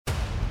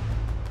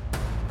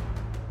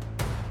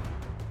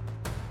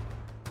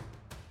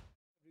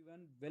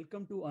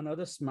Welcome to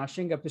another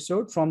smashing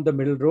episode from the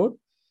Middle Road.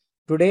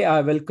 Today,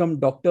 I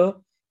welcome Dr.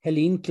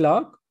 Helene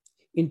Clark.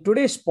 In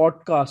today's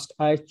podcast,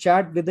 I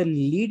chat with a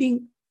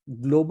leading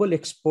global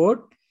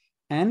expert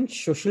and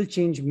social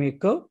change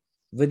maker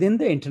within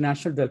the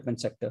international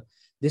development sector.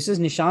 This is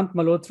Nishant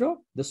Malhotra,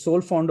 the sole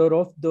founder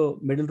of the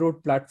Middle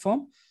Road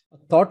platform, a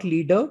thought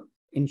leader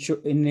in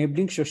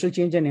enabling social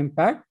change and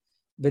impact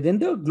within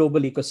the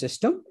global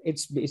ecosystem.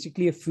 It's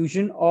basically a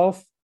fusion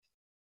of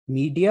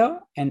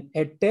media and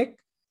edtech,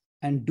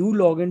 and do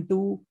log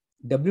into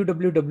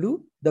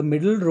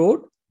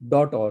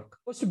www.themiddleroad.org.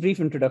 First, a brief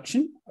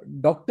introduction.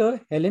 Dr.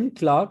 Helene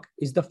Clark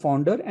is the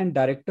founder and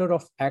director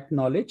of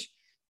ActKnowledge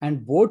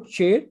and board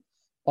chair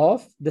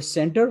of the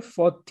Center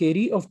for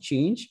Theory of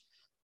Change,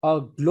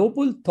 a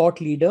global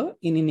thought leader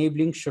in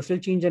enabling social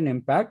change and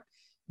impact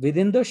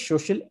within the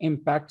social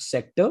impact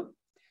sector.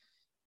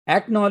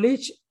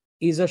 ActKnowledge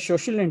is a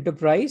social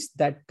enterprise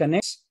that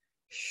connects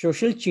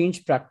social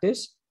change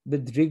practice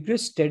with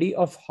rigorous study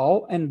of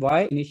how and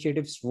why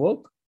initiatives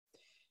work.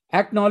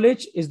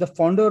 ActKnowledge is the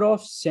founder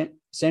of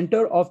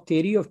Center of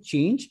Theory of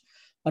Change,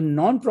 a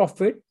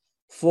nonprofit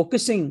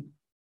focusing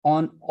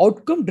on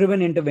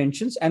outcome-driven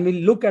interventions, and we'll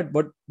look at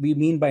what we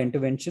mean by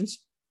interventions.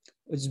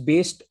 It's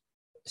based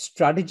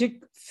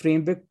strategic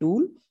framework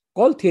tool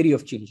called Theory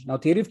of Change. Now,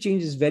 Theory of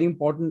Change is very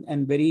important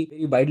and very,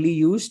 very widely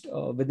used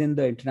within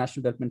the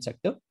international development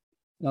sector.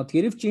 Now,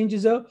 Theory of Change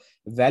is a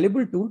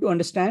valuable tool to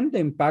understand the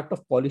impact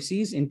of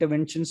policies,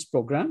 interventions,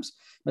 programs.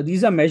 Now,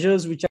 these are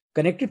measures which are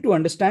connected to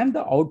understand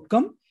the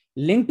outcome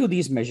linked to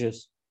these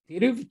measures.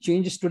 Theory of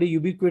Change is today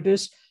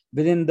ubiquitous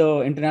within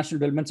the international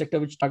development sector,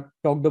 which I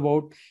talked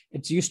about.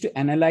 It's used to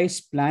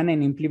analyze, plan,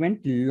 and implement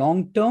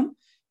long-term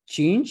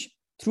change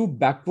through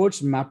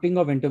backwards mapping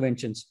of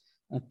interventions.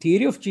 A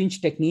Theory of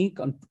Change technique,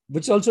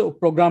 which is also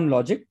program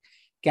logic,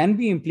 can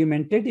be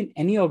implemented in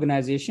any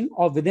organization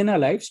or within our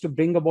lives to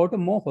bring about a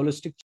more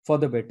holistic for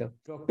the better.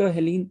 Dr.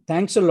 Helene,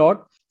 thanks a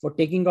lot for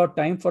taking out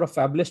time for a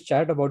fabulous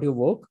chat about your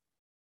work.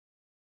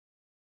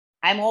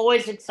 I'm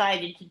always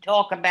excited to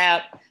talk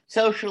about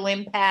social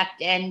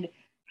impact and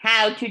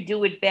how to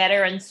do it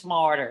better and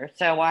smarter.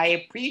 So I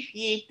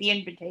appreciate the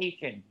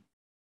invitation.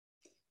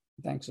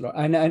 Thanks a lot.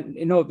 And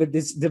you know,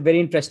 this is very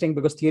interesting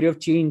because Theory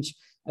of Change,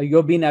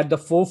 you've been at the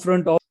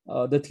forefront of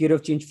the Theory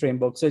of Change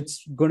framework. So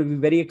it's going to be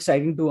very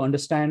exciting to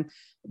understand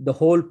the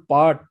whole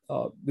part,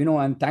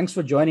 and thanks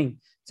for joining.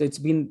 So it's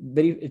been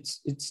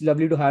it's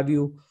lovely to have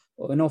you,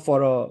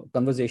 for a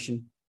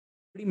conversation.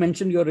 You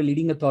mentioned you're a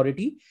leading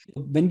authority.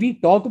 When we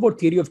talk about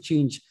Theory of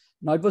Change,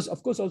 now it was,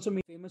 of course, also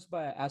made famous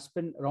by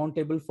Aspen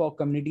Roundtable for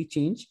Community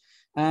Change.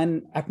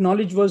 And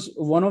ActKnowledge was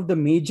one of the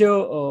major,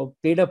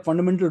 played a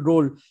fundamental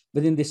role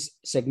within this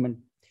segment.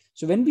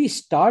 So when we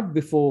start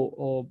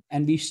before,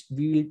 and we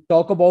will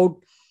talk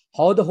about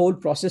how the whole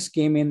process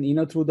came in,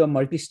 through the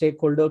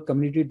multi-stakeholder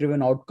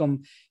community-driven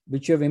outcome,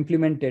 which you have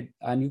implemented,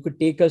 and you could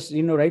take us,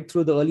 right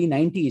through the early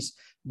 90s.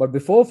 But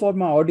before, for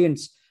my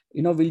audience,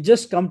 we'll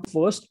just come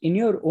first in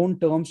your own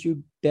terms.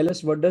 You tell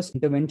us what does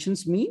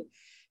interventions mean,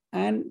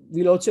 and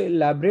we'll also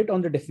elaborate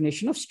on the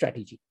definition of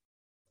strategy.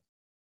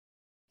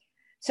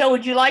 So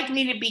would you like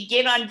me to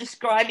begin on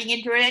describing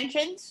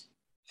interventions?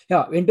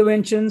 Yeah,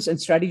 interventions and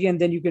strategy,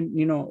 and then you can,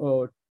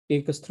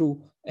 take us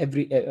through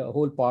every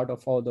whole part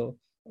of how the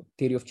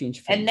Theory of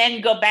Change. And then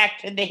go back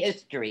to the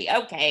history.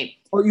 Okay.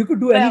 Or you could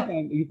do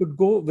anytime. You could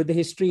go with the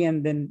history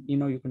and then,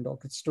 you can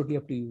talk. It's totally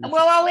up to you.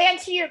 Well, I'll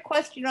answer your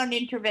question on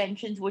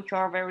interventions, which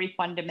are a very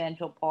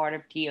fundamental part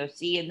of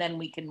TOC, and then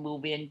we can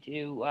move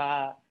into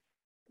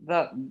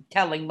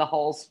telling the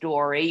whole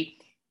story.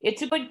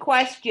 It's a good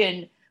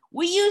question.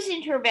 We use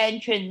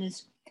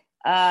interventions,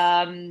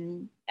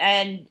 and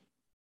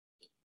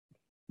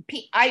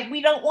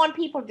we don't want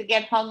people to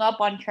get hung up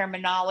on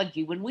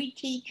terminology. When we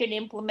teach and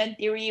implement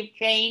Theory of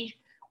Change,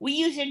 we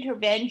use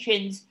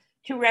interventions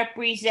to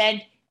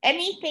represent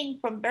anything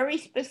from very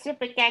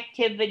specific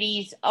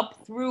activities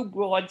up through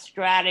broad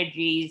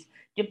strategies,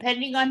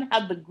 depending on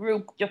how the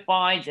group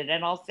defines it.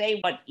 And I'll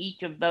say what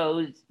each of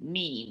those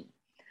mean.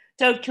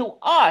 So to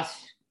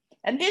us,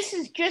 and this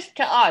is just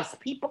to us,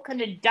 people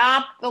can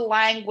adopt the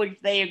language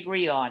they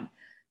agree on.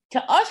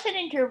 To us, an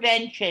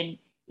intervention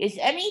is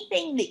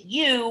anything that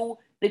you,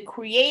 the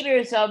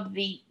creators of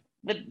the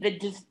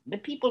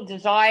people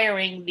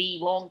desiring the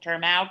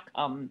long-term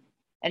outcome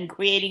and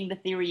creating the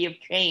theory of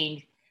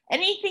change,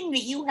 anything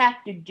that you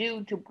have to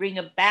do to bring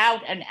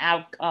about an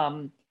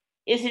outcome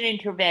is an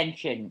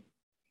intervention.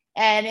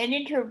 And an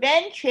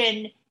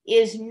intervention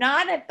is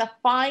not at the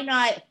fine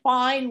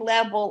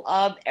level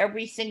of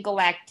every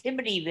single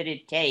activity that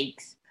it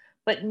takes,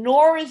 but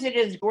nor is it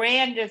as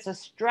grand as a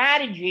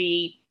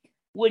strategy,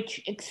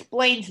 which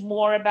explains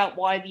more about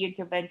why the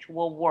intervention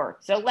will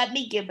work. So let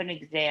me give an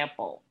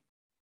example.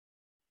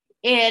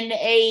 In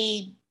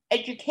an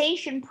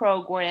education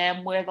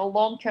program where the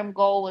long-term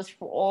goal is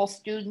for all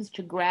students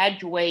to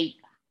graduate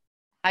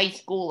high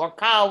school or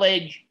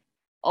college,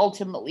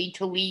 ultimately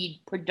to lead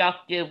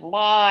productive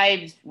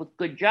lives with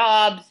good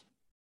jobs,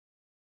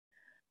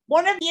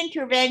 One of the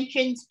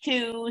interventions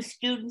to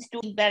students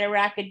doing better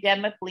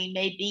academically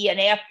may be an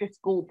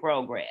after-school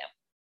program.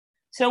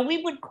 So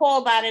we would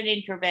call that an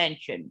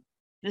intervention.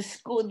 The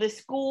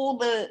school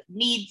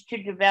needs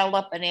to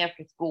develop an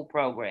after-school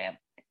program.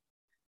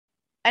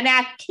 An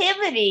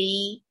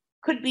activity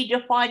could be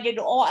defined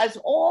as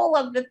all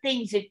of the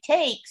things it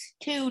takes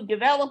to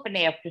develop an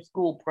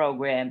after-school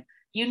program.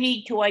 You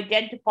need to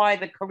identify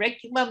the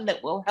curriculum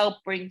that will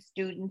help bring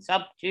students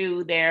up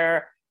to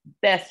their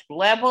best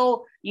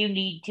level. You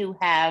need to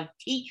have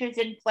teachers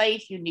in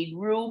place. You need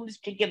rooms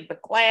to give the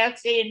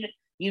class in.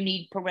 You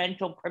need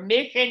parental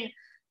permission.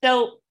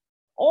 So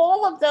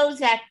all of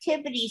those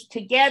activities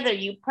together,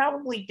 you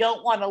probably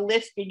don't want to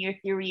list in your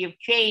theory of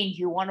change.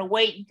 You want to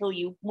wait until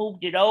you've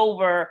moved it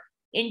over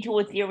into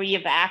a theory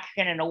of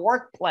action and a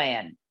work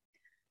plan.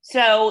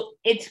 So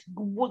it's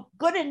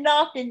good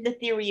enough in the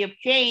theory of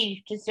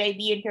change to say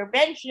the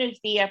intervention is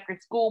the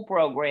after-school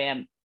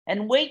program,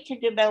 and wait to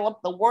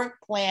develop the work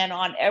plan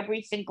on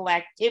every single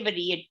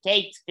activity it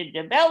takes to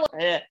develop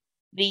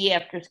the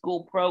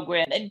after-school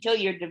program until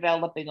you're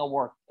developing a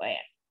work plan.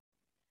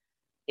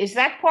 Is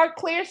that part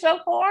clear so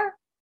far?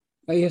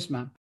 Yes,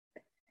 ma'am.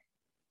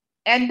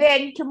 And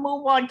then to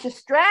move on to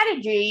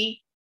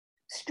strategy.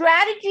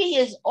 Strategy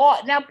is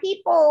all, now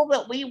people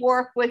that we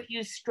work with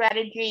use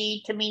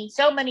strategy to mean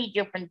so many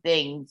different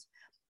things,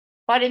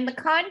 but in the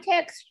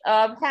context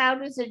of how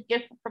does it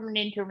differ from an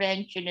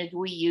intervention as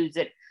we use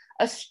it,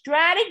 a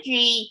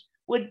strategy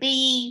would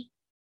be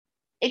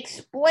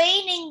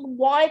explaining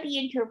why the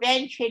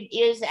intervention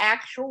is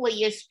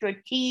actually a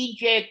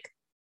strategic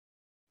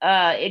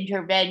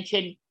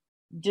intervention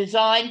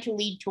designed to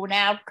lead to an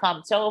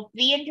outcome. So if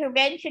the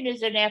intervention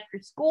is an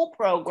after-school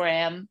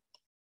program,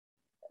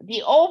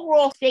 the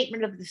overall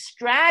statement of the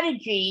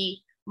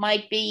strategy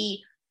might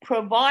be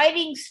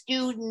providing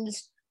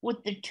students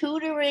with the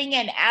tutoring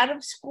and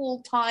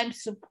out-of-school time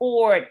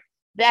support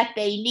that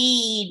they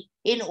need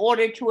in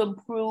order to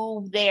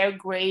improve their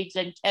grades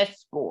and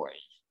test scores.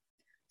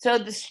 So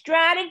the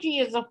strategy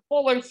is a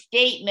fuller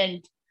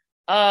statement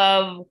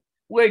of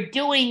we're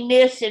doing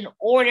this in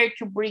order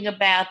to bring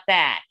about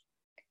that.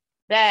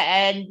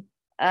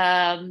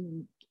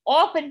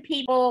 Often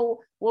people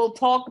will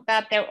talk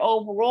about their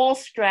overall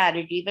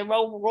strategy. Their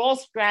overall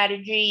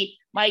strategy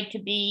might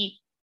be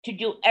to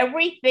do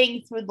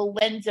everything through the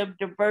lens of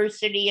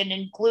diversity and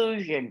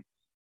inclusion.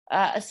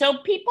 So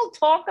people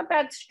talk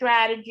about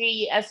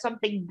strategy as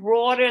something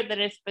broader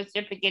than a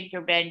specific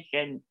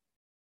intervention.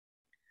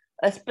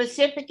 A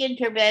specific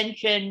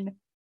intervention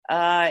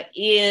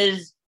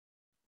is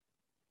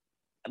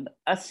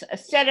a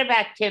set of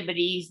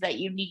activities that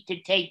you need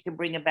to take to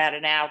bring about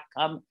an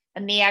outcome.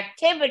 And the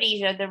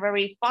activities are the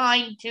very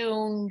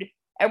fine-tuned,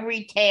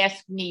 every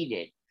task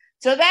needed.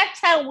 So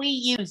that's how we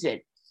use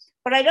it.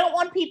 But I don't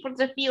want people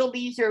to feel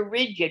these are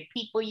rigid.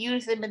 People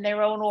use them in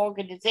their own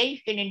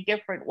organization in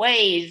different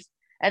ways.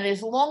 And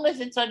as long as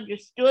it's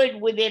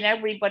understood within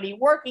everybody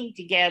working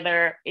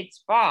together,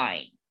 it's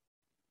fine.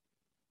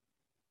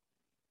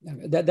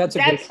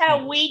 That's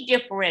how we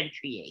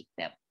differentiate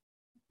them.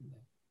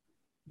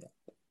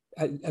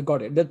 I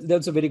got it.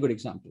 That's a very good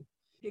example.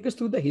 Take us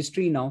through the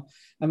history now.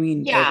 I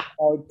mean,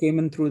 how it came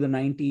in through the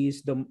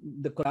 90s,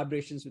 the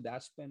collaborations with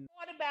Aspen.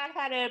 What about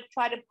how to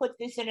try to put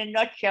this in a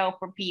nutshell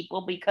for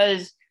people?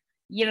 Because,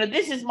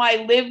 this is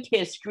my lived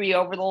history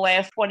over the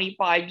last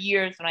 25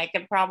 years, and I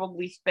can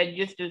probably spend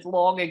just as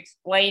long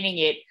explaining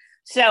it.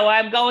 So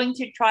I'm going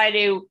to try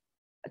to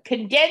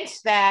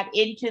condense that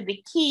into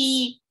the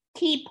key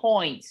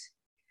points.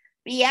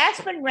 The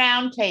Aspen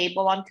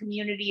Roundtable on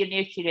Community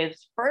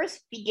Initiatives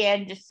first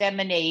began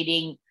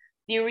disseminating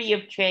theory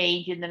of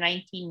change in the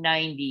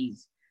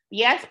 1990s.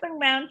 The Aspen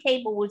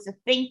Roundtable was a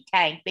think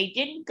tank. They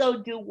didn't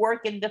go do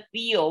work in the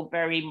field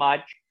very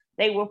much.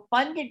 They were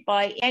funded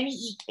by Annie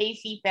E.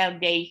 Casey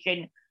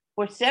Foundation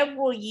for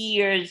several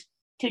years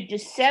to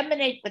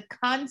disseminate the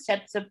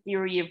concepts of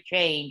theory of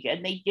change.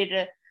 And they did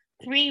a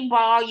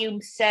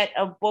 3-volume set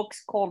of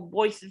books called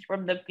Voices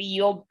from the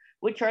Field,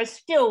 which are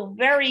still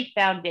very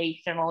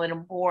foundational and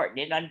important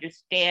in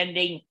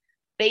understanding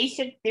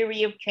basic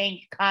theory of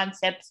change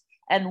concepts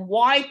and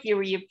why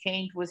theory of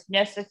change was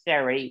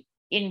necessary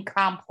in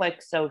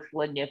complex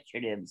social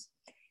initiatives.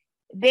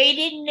 They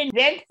didn't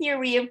invent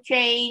theory of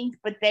change,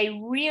 but they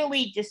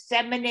really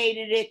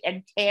disseminated it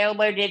and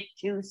tailored it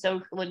to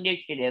social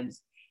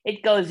initiatives.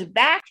 It goes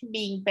back to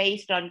being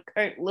based on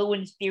Kurt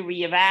Lewin's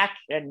theory of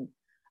action,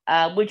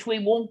 which we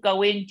won't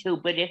go into,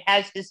 but it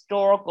has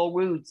historical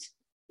roots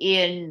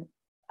in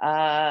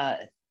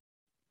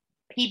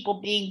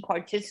people being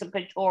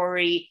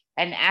participatory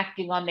and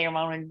acting on their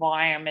own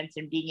environments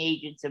and being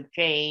agents of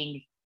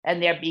change,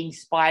 and there being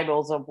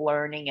spirals of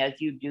learning as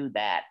you do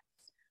that.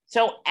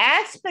 So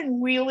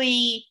Aspen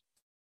really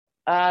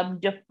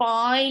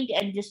defined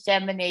and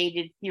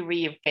disseminated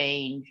theory of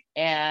change.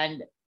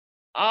 And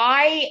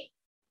I,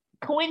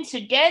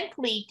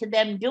 coincidentally to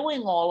them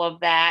doing all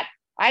of that,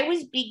 I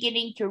was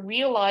beginning to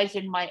realize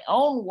in my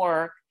own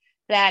work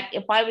that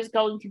if I was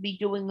going to be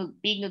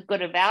being a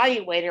good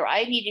evaluator,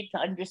 I needed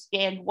to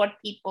understand what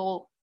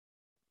people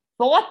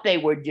thought they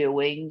were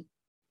doing,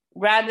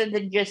 rather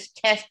than just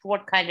test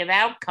what kind of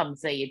outcomes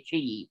they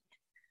achieved.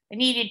 I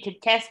needed to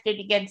test it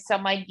against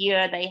some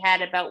idea they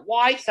had about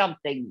why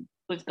something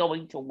was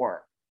going to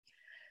work.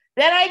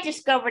 Then I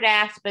discovered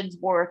Aspen's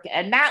work,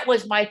 and that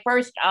was my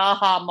first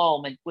aha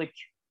moment,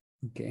 which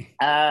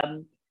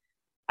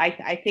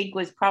I think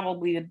was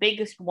probably the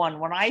biggest one.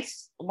 When I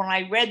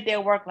read their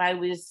work, I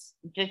was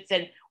just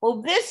said,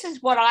 well, this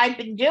is what I've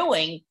been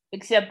doing,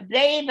 except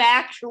they've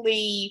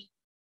actually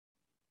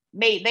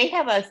they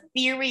have a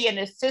theory and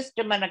a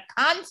system and a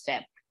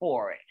concept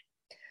for it.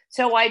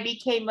 So I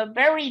became a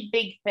very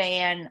big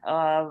fan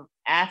of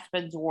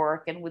Aspen's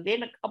work, and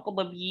within a couple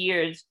of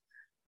years,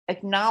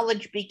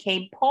 ActKnowledge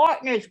became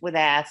partners with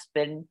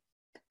Aspen,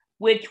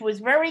 which was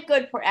very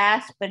good for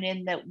Aspen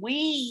in that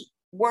we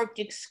worked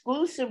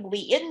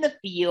exclusively in the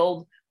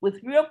field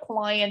with real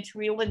clients,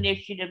 real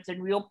initiatives,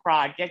 and real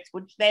projects,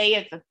 which they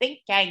as a think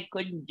tank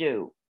couldn't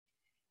do.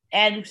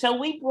 And so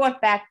we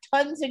brought back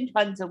tons and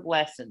tons of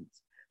lessons,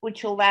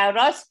 which allowed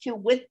us to,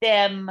 with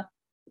them,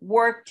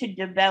 work to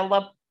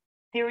develop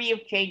theory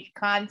of change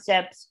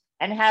concepts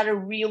and how to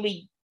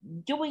really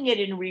doing it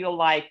in real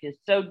life is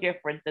so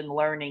different than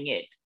learning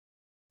it,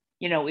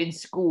 in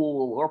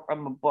school or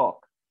from a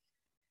book.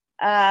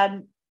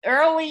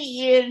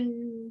 Early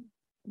in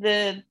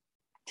the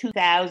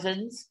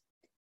 2000s,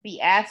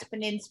 the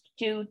Aspen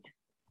Institute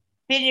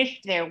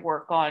finished their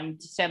work on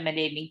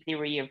disseminating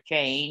theory of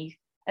change,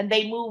 and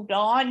they moved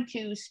on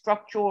to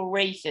structural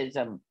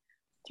racism,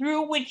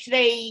 through which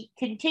they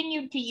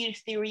continued to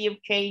use theory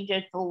of change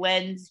as the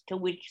lens to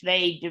which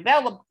they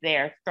developed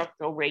their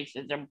structural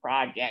racism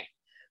project.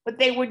 But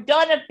they were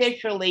done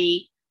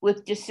officially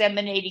with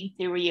disseminating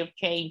theory of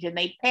change, and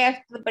they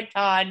passed the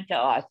baton to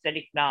us at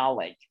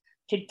ActKnowledge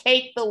to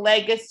take the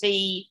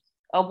legacy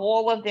of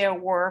all of their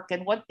work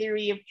and what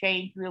theory of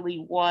change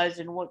really was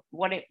and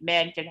what it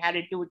meant and how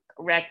to do it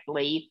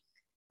correctly.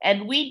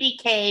 And we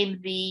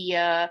became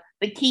the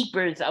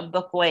keepers of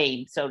the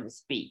flame, so to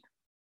speak.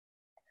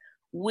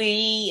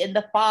 We, in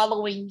the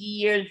following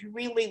years,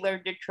 really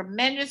learned a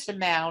tremendous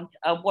amount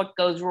of what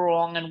goes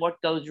wrong and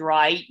what goes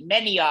right,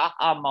 many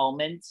aha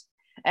moments.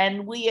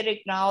 And we at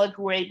ActKnowledge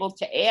were able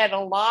to add a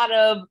lot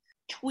of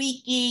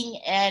tweaking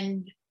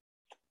and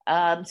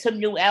some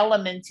new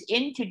elements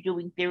into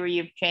doing theory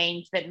of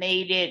change that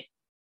made it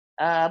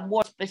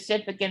more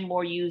specific and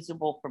more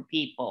usable for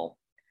people.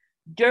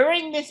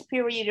 During this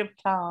period of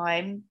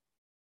time,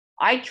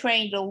 I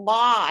trained a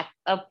lot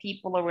of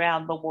people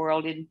around the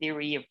world in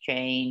theory of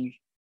change.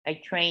 I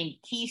trained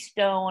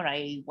Keystone,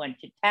 I went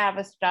to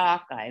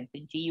Tavistock, I've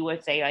been to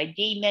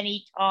USAID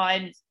many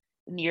times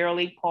in the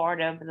early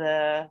part of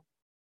the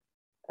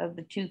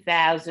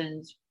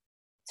 2000s.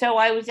 So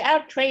I was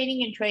out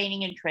training and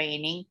training and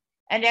training.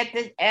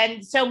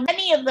 And so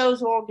many of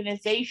those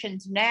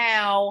organizations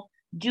now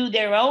do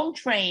their own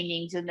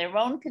trainings and their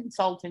own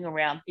consulting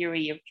around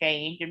theory of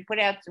change and put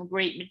out some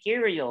great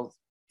materials.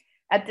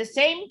 At the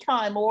same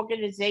time,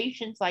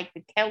 organizations like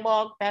the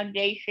Kellogg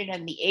Foundation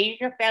and the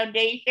Asia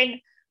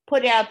Foundation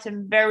put out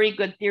some very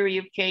good theory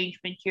of change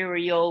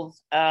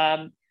materials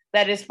that,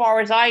 as far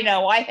as I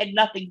know, I had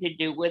nothing to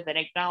do with, and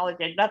ActKnowledge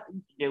had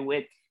nothing to do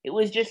with. It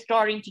was just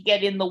starting to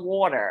get in the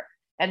water,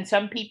 and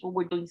some people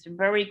were doing some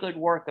very good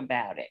work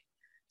about it.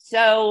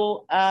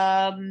 So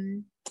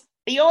one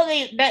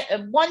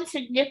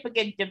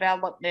significant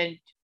development,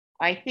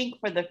 I think,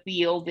 for the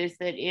field is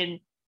that in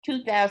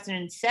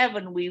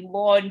 2007, we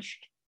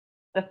launched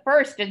the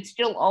first and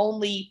still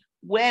only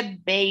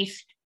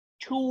web-based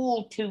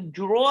tool to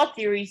draw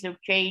theories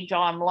of change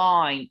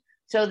online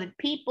so that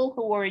people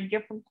who are in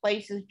different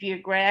places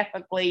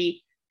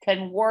geographically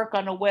can work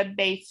on a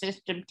web-based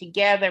system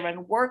together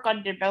and work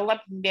on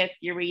developing their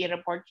theory in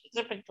a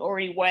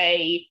participatory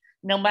way,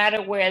 no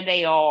matter where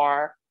they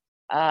are,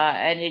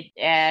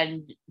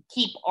 and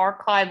keep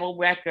archival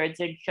records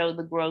and show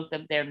the growth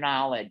of their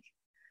knowledge.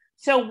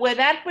 So where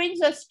that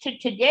brings us to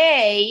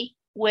today,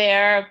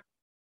 where,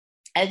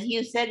 as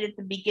you said at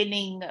the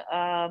beginning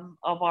of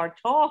our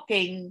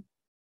talking,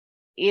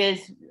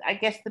 is, I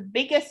guess, the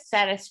biggest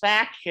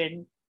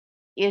satisfaction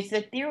is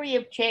the theory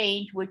of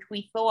change, which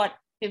we thought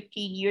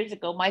 15 years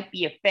ago might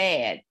be a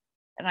fad.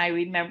 And I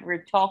remember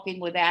talking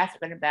with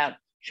Aspen about,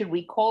 should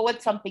we call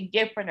it something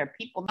different? Are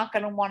people not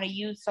going to want to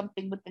use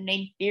something with the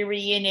name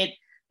theory in it?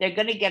 They're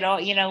going to get all,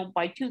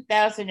 by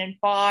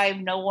 2005,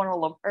 no one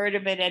will have heard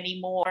of it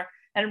anymore.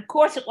 And of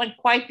course, it went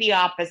quite the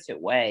opposite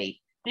way.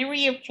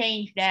 Theory of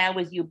change now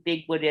is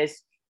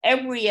ubiquitous.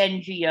 Every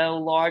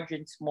NGO, large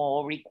and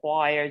small,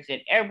 requires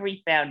it.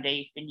 Every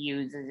foundation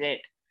uses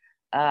it.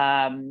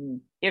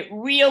 It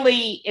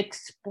really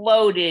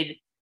exploded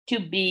to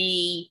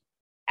be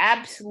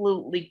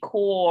absolutely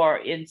core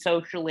in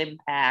social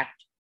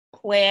impact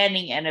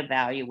planning and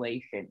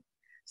evaluation.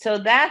 So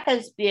that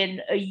has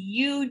been a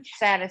huge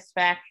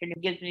satisfaction.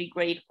 It gives me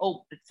great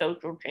hope that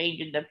social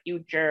change in the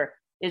future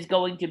is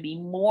going to be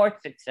more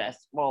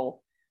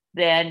successful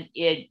than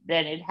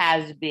it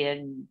has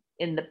been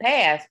in the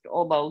past,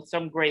 although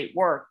some great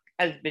work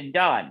has been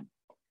done.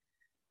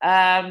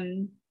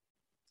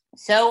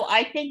 So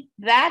I think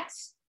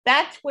that's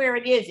where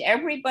it is.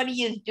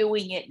 Everybody is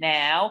doing it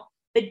now.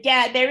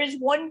 There is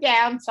one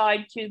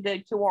downside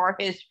to our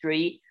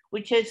history,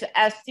 which is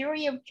as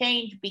theory of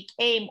change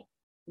became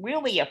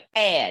really a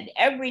fad.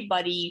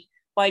 Everybody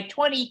by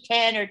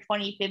 2010 or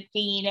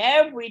 2015,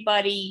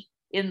 everybody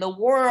in the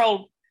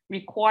world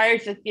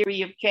requires a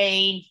theory of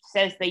change,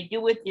 says they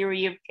do a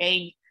theory of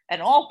change,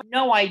 and all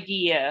no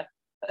idea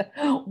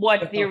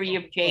what theory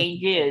of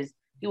change is.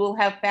 You will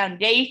have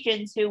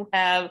foundations who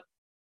have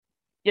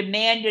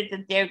demanded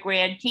that their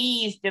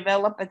grantees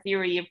develop a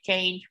theory of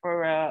change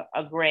for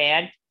a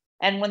grant.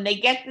 And when they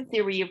get the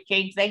theory of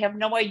change, they have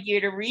no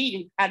idea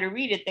how to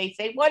read it. They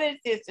say, "What is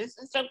this? This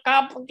is so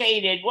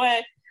complicated."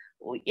 What,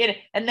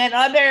 and then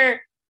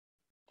other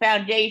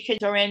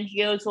foundations or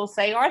NGOs will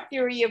say, "Our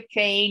theory of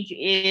change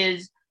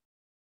is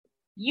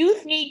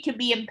youth need to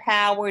be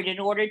empowered in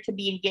order to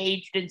be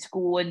engaged in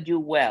school and do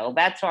well.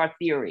 That's our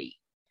theory."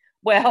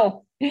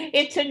 Well,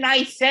 it's a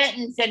nice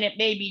sentence and it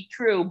may be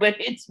true, but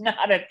it's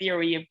not a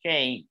theory of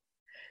change.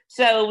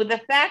 So the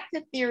fact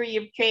that theory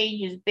of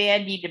change is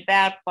bandied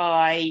about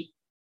by,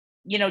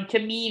 to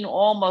mean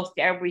almost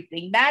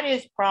everything, that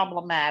is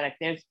problematic.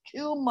 There's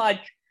too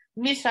much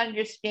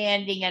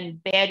misunderstanding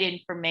and bad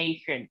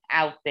information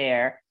out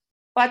there.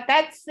 But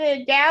that's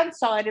the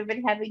downside of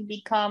it having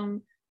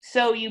become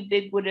so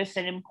ubiquitous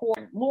and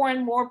important. More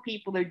and more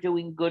people are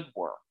doing good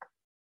work.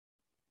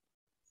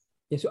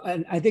 Yes,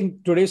 and I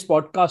think today's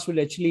podcast will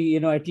actually,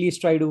 at least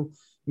try to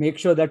make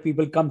sure that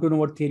people come to know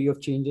what theory of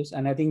change is.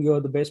 And I think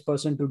you're the best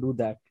person to do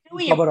that.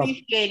 We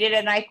appreciate it.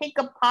 And I think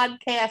a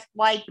podcast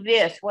like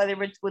this,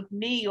 whether it's with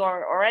me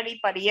or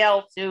anybody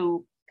else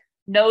who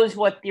knows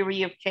what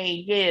theory of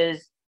change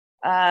is,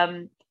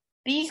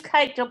 these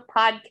kinds of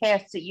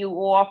podcasts that you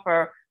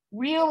offer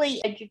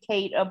really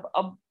educate a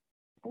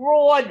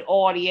broad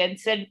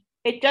audience. And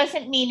it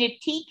doesn't mean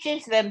it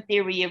teaches them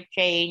theory of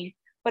change,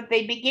 but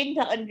they begin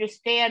to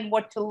understand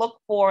what to look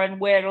for and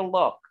where to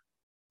look,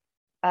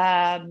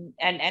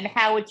 and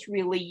how it's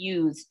really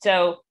used.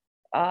 So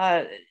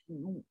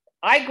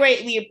I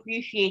greatly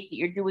appreciate that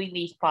you're doing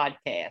these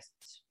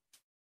podcasts.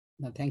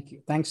 No, thank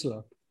you. Thanks a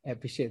lot. I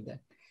appreciate that.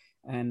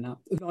 And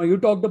you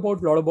talked a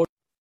lot about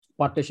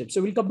partnerships.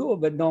 So we'll come to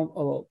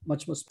a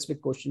much more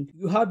specific question.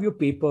 You have your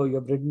paper you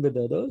have written with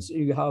others.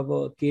 You have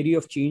a theory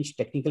of change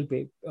technical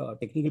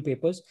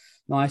papers.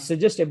 Now, I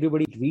suggest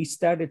everybody reads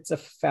that. It's a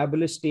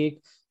fabulous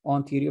take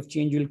on theory of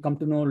change. You'll come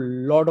to know a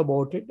lot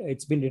about it.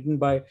 It's been written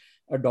by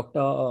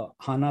Dr.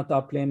 Hannah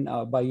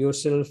Taplin, by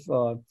yourself,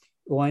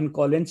 Owen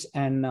Collins,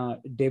 and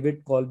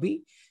David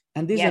Colby.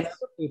 And there's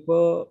another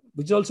paper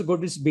which is also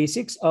good. This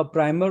basics, a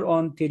primer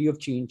on theory of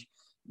change,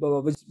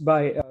 which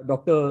by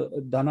Dr.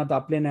 Dana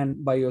Taplin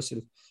and by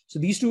yourself. So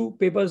these two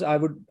papers, I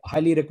would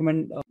highly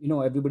recommend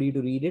everybody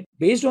to read it.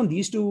 Based on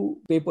these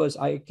two papers,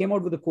 I came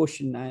out with a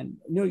question, and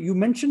you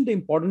mentioned the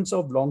importance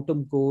of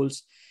long-term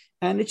goals.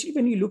 And actually,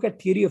 when you look at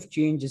theory of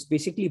change, it's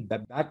basically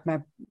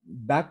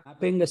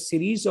backmapping a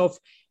series of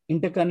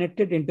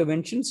interconnected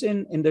interventions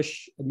in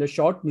the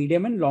short,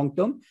 medium, and long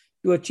term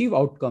to achieve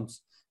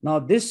outcomes. Now,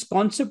 this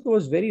concept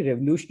was very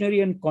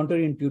revolutionary and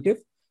counterintuitive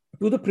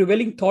to the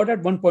prevailing thought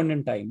at one point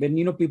in time.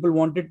 When people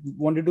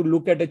wanted to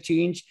look at a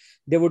change,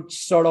 they would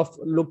sort of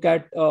look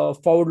at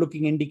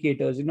forward-looking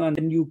indicators, and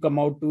then you come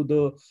out to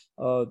the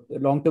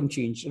long-term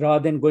change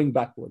rather than going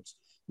backwards.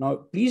 Now,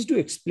 please do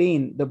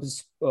explain the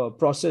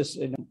process.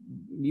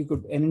 You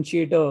could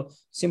enunciate a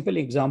simple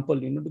example,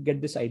 to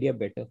get this idea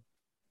better.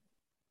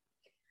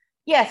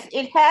 Yes,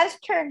 it has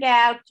turned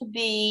out to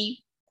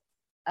be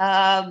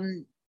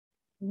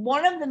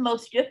one of the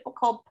most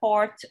difficult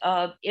parts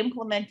of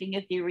implementing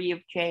a theory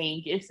of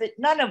change is that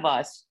none of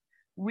us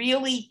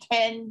really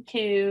tend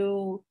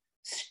to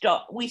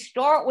start. We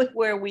start with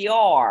where we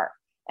are.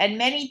 And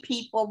many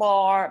people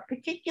are,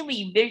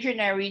 particularly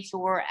visionaries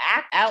who are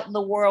out in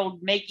the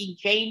world making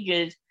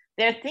changes,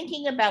 they're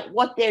thinking about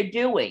what they're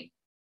doing.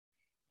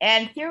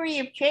 And theory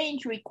of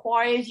change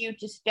requires you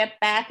to step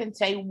back and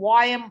say,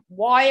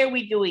 why are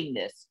we doing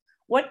this?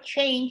 What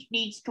change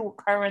needs to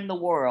occur in the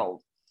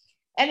world?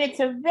 And it's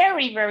a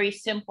very, very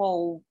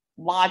simple,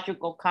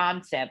 logical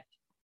concept,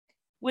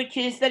 which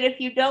is that if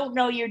you don't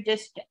know your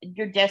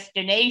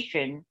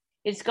destination,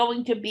 it's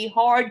going to be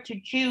hard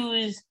to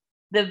choose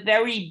the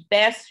very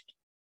best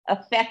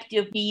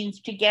effective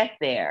means to get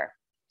there.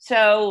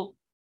 So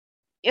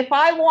if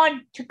I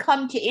want to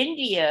come to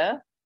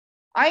India,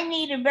 I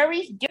need a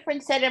very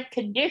different set of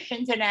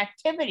conditions and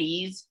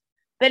activities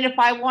than if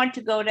I want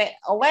to go to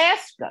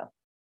Alaska,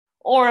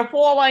 or if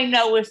all I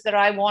know is that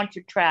I want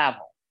to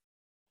travel.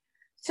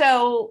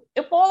 So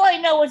if all I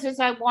know is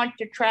I want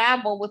to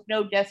travel with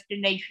no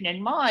destination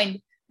in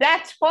mind,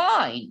 that's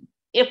fine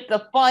if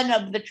the fun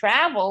of the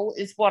travel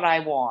is what I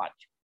want.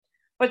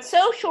 But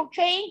social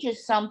change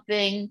is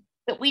something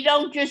that we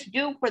don't just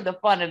do for the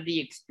fun of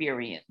the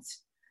experience.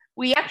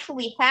 We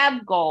actually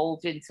have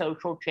goals in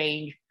social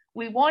change.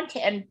 We want to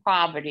end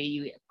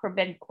poverty,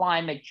 prevent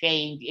climate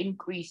change,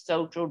 increase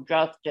social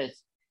justice,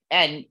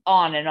 and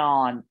on and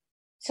on.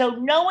 So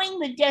knowing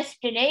the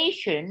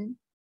destination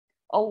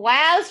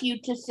allows you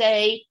to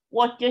say,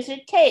 what does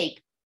it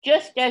take?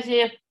 Just as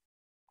if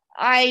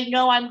I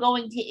know I'm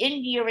going to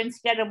India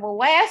instead of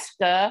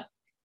Alaska,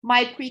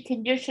 my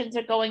preconditions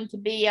are going to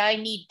be, I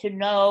need to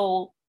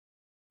know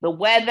the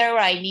weather,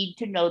 I need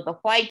to know the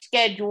flight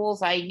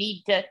schedules,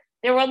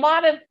 there are a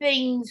lot of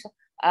things,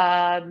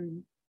 I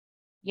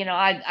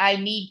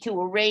need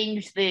to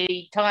arrange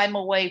the time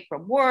away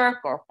from work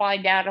or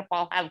find out if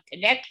I'll have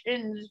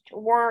connections to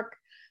work.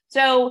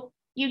 So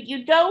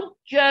you don't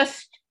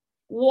just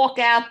walk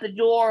out the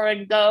door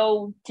and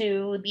go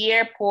to the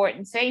airport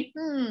and say,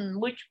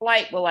 which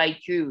flight will I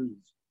choose?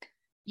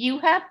 You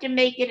have to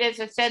make it as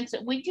a sense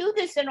that we do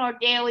this in our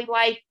daily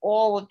life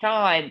all the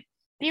time.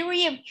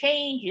 Theory of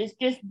change is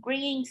just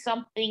bringing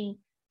something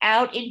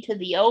out into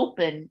the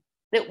open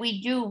that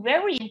we do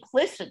very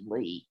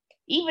implicitly.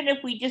 Even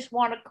if we just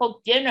want to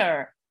cook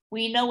dinner,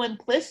 we know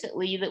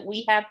implicitly that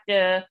we have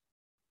to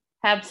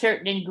have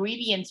certain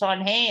ingredients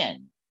on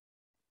hand.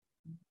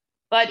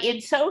 But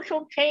in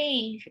social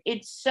change,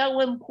 it's so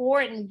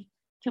important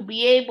to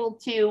be able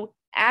to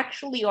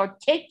actually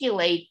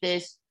articulate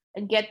this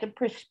and get the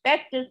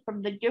perspective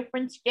from the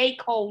different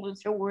stakeholders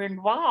who were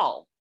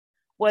involved,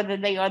 whether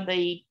they are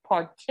the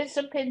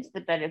participants,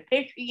 the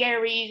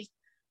beneficiaries,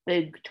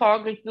 the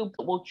target group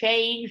that will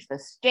change, the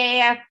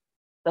staff,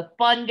 the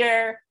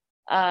funder.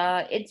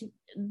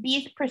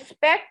 These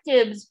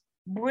perspectives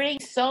bring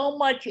so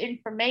much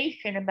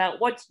information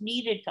about what's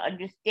needed to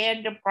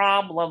understand a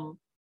problem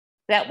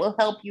that will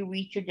help you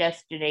reach a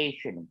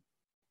destination.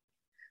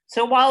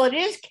 So while it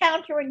is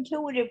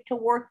counterintuitive to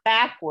work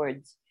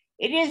backwards,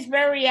 it is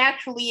very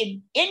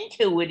actually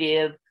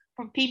intuitive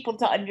for people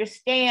to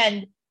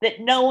understand that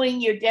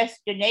knowing your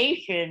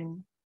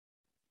destination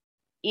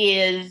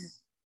is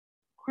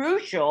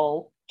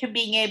crucial to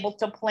being able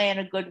to plan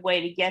a good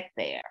way to get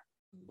there.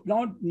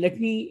 Now, let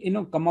me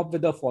come up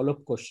with a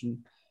follow-up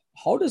question.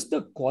 How does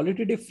the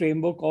qualitative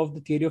framework of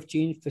the theory of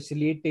change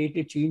facilitate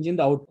a change in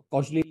the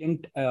causally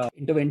linked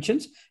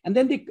interventions, and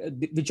then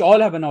which all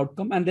have an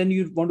outcome, and then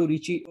you want to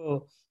reach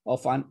a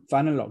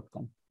final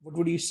outcome? What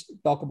would you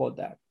talk about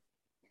that?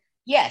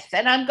 Yes,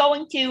 and I'm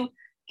going to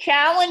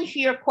challenge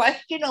your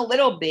question a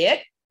little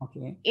bit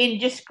in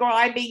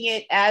describing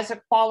it as a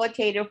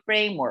qualitative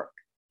framework.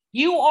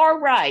 You are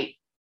right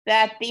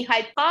that the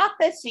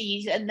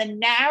hypotheses and the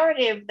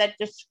narrative that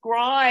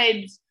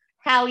describes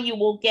how you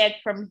will get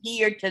from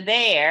here to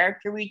there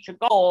to reach a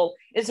goal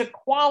is a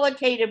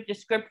qualitative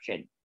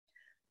description.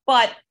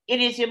 But it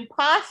is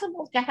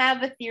impossible to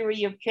have a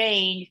theory of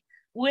change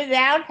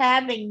without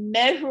having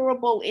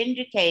measurable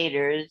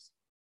indicators,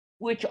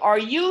 which are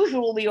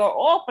usually or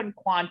often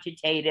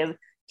quantitative,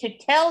 to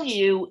tell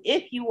you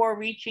if you are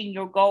reaching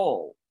your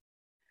goal.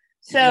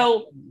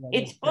 So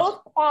it's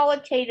both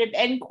qualitative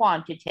and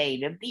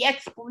quantitative. The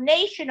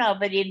explanation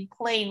of it in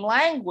plain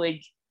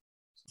language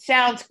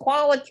sounds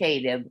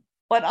qualitative,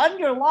 but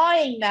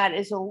underlying that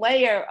is a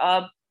layer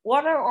of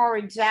what are our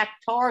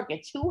exact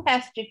targets? Who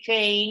has to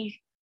change?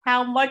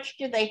 How much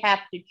do they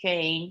have to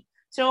change?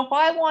 So if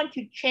I want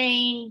to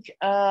change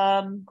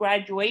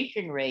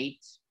graduation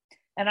rates,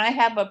 and I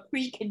have a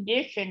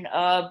precondition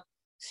of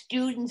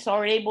students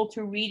are able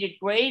to read at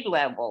grade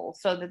level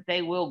so that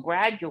they will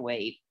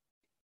graduate,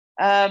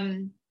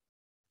 I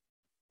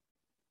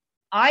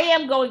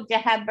am going to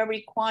have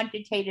very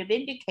quantitative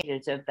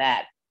indicators of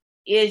that.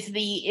 Is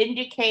the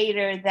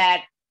indicator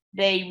that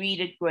they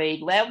read at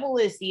grade level?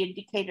 Is the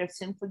indicator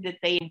simply that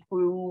they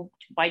improved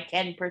by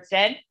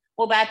 10%?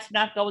 Well, that's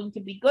not going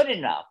to be good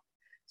enough.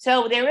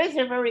 So there is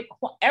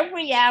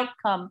every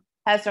outcome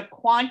has a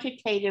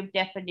quantitative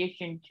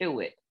definition to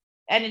it.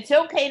 And it's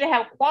okay to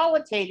have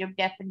qualitative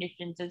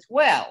definitions as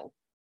well.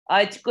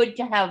 It's good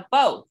to have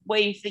both,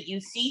 ways that you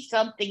see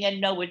something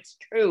and know it's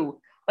true.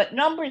 But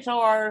numbers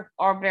are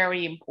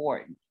very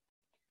important.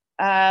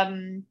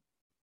 A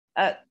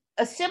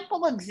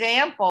simple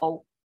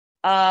example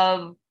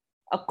of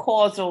a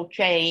causal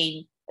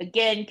chain,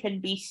 again,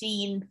 can be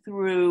seen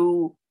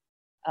through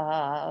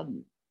a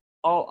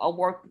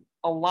work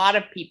a lot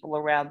of people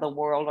around the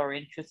world are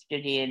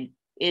interested in,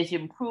 is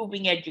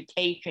improving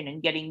education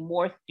and getting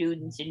more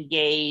students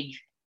engaged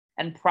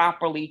and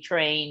properly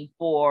trained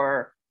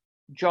for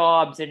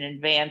jobs and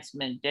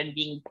advancement and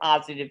being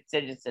positive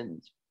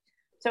citizens.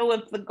 So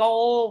if the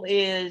goal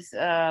is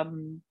the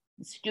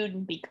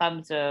student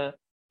becomes a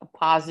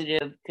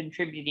positive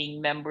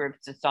contributing member of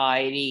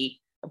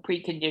society, a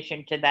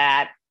precondition to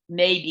that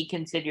may be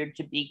considered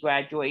to be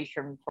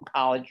graduation from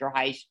college or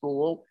high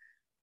school.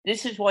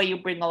 This is why you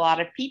bring a lot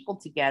of people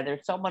together.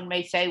 Someone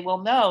may say, well,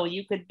 no,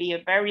 you could be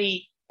a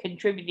very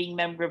contributing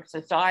member of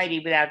society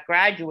without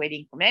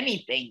graduating from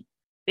anything.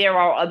 There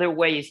are other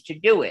ways to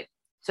do it.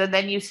 So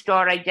then you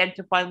start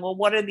identifying, well,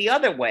 what are the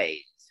other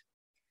ways?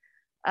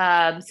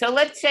 So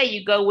let's say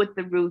you go with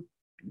the route,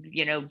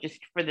 just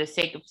for the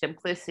sake of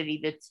simplicity,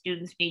 that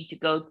students need to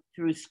go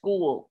through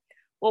school.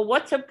 Well,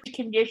 what's a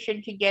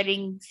precondition to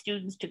getting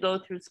students to go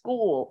through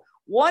school?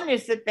 One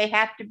is that they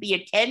have to be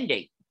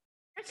attending.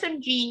 There are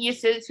some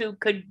geniuses who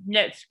could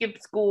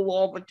skip school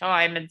all the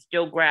time and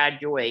still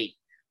graduate.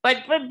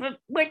 But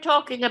we're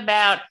talking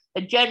about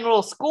a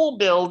general school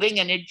building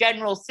and a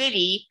general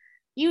city.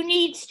 You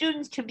need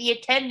students to be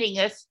attending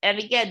us. And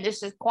again,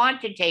 this is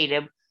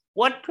quantitative.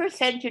 What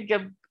percentage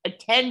of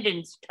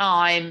attendance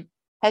time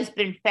has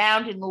been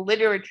found in the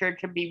literature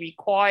to be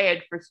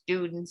required for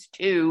students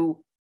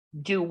to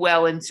do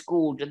well in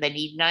school? Do they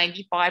need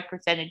 95%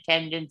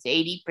 attendance,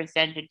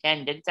 80%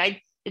 attendance?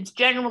 It's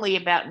generally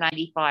about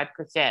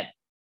 95%.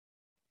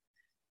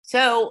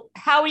 So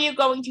how are you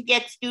going to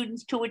get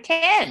students to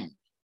attend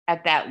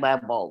at that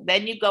level?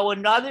 Then you go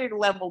another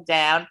level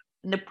down,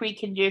 and the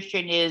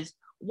precondition is,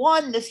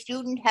 one, the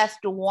student has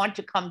to want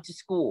to come to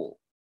school.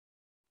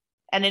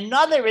 And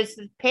another is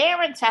that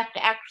parents have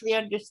to actually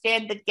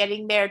understand that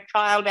getting their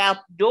child out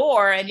the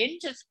door and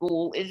into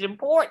school is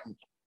important.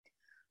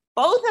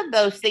 Both of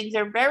those things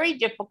are very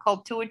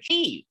difficult to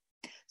achieve.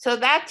 So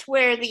that's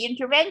where the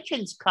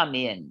interventions come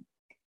in.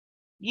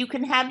 You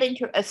can have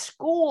a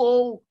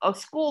school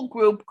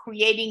group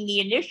creating the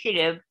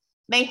initiative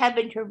may have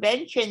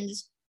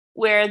interventions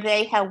where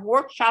they have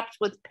workshops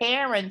with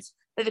parents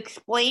that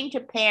explain to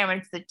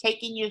parents that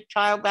taking your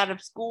child out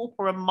of school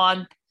for a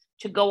month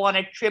to go on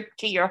a trip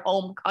to your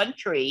home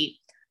country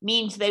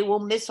means they will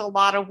miss a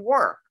lot of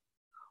work,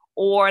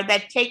 or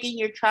that taking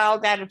your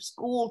child out of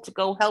school to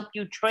go help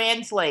you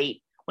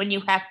translate when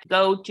you have to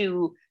go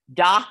to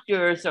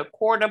doctors or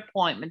court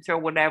appointments or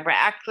whatever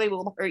actually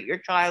will hurt your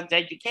child's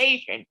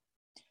education.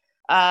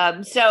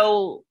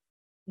 So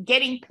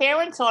getting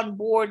parents on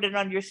board and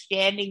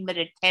understanding that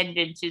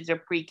attendance is a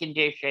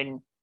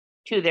precondition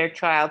to their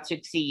child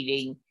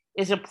succeeding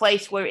is a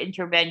place where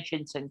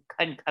interventions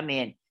can come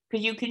in,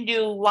 because you can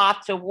do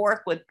lots of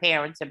work with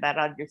parents about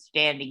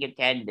understanding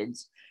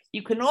attendance.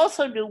 You can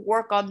also do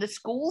work on the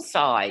school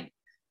side.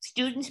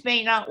 Students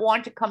may not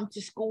want to come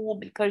to school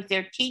because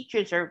their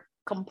teachers are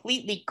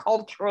completely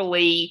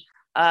culturally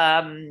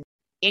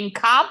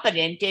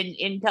incompetent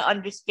into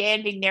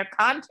understanding their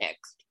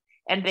context,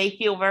 and they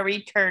feel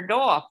very turned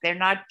off. They're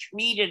not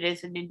treated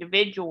as an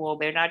individual.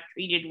 They're not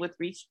treated with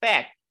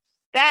respect.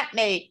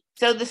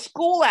 So the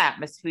school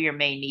atmosphere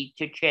may need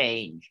to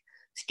change.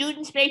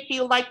 Students may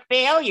feel like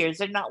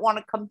failures and not want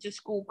to come to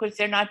school because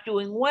they're not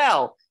doing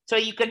well. So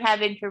you can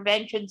have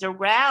interventions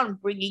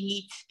around bringing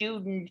each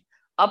student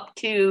up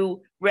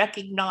to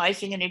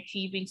recognizing and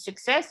achieving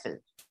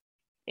successes.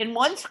 In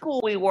one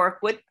school we work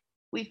with,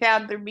 we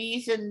found the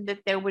reason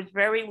that there was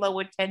very low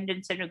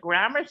attendance in a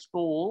grammar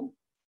school,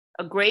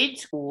 a grade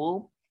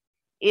school,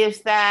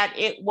 is that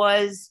it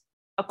was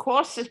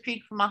across the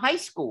street from a high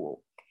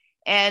school.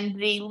 And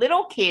the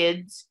little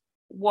kids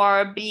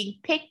were being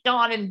picked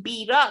on and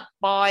beat up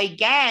by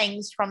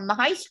gangs from the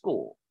high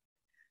school.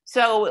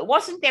 So it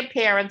wasn't their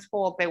parents'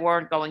 fault they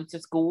weren't going to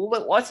school.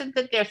 It wasn't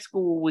that their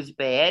school was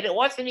bad. It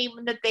wasn't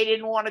even that they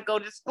didn't want to go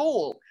to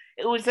school.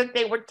 It was that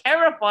they were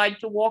terrified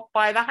to walk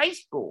by the high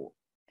school.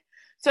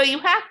 So you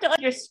have to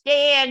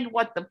understand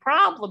what the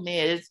problem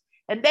is,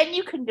 and then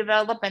you can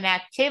develop an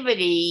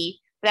activity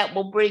that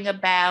will bring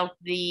about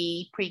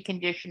the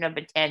precondition of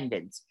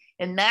attendance.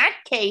 In that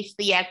case,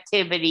 the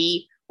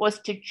activity was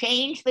to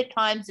change the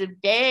times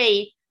of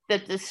day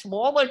that the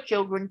smaller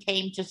children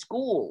came to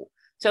school,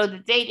 so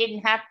that they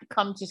didn't have to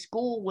come to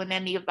school when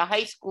any of the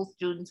high school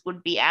students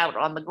would be out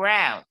on the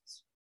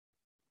grounds.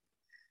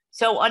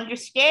 So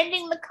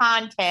understanding the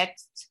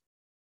context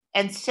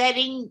and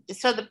setting,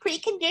 so the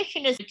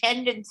precondition is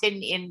attendance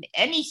in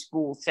any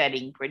school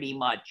setting pretty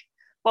much.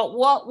 But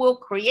what will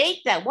create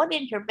that, what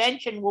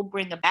intervention will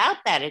bring about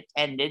that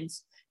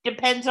attendance,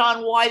 depends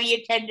on why the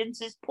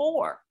attendance is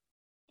poor.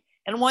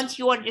 And once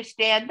you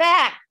understand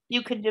that,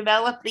 you can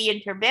develop the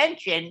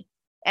intervention.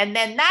 And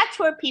then that's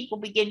where people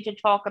begin to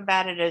talk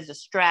about it as a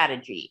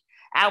strategy.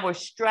 Our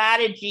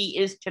strategy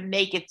is to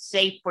make it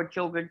safe for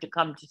children to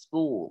come to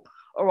school.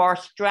 Or our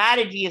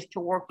strategy is to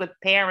work with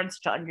parents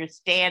to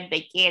understand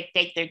they can't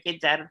take their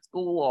kids out of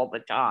school all the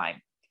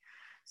time.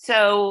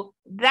 So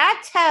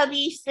that's how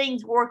these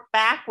things work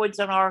backwards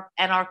and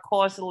are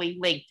causally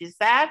linked. Is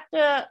that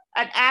an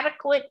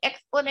adequate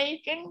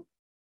explanation?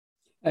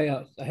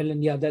 Yeah,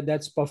 Helen, yeah,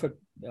 that's perfect.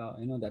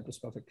 That was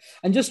perfect.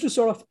 And just to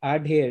sort of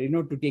add here,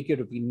 to take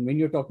your opinion, when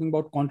you're talking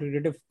about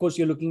quantitative, of course,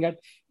 you're looking at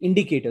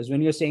indicators.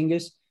 When you're saying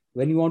is,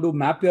 when you want to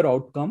map your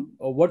outcome,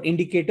 or what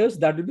indicators,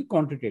 that will be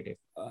quantitative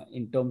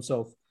in terms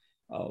of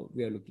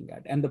we are looking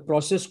at. And the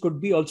process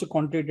could be also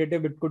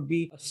quantitative. It could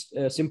be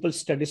a simple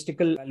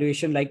statistical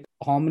evaluation, like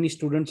how many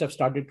students have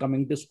started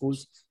coming to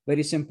schools,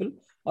 very simple.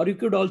 Or you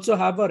could also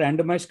have a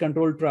randomized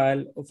control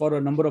trial for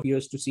a number of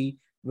years to see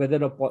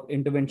whether an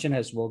intervention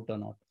has worked or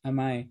not. Am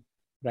I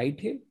right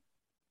here?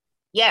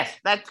 Yes,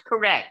 that's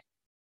correct.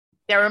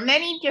 There are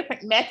many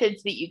different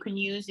methods that you can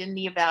use in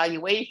the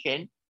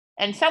evaluation,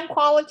 and some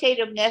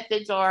qualitative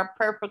methods are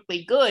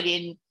perfectly good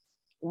in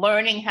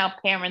learning how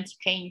parents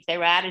change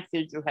their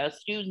attitudes or how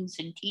students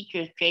and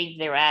teachers change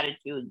their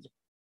attitudes.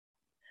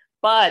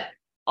 But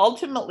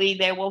ultimately,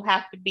 there will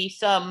have to be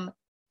some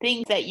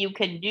things that you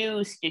can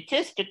do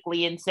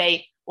statistically and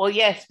say, well,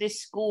 yes,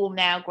 this school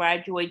now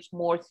graduates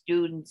more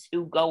students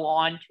who go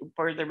on to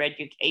further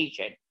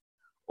education.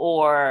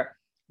 Or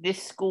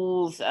this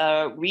school's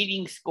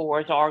reading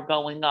scores are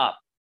going up.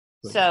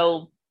 Good.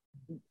 So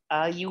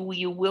you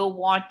will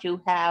want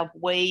to have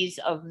ways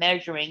of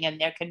measuring, and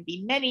there can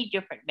be many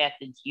different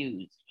methods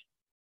used.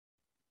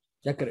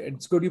 Yeah, correct.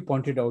 It's good you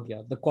pointed out,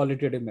 yeah, the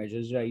qualitative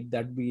measures, right?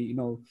 That we,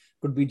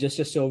 could be just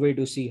a survey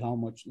to see how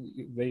much,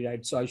 very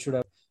right. So I should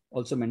have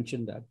also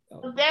mentioned that.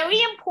 A very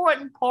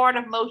important part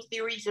of most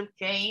theories of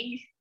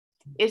change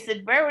is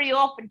that very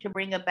often to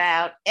bring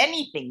about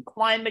anything,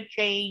 climate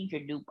change,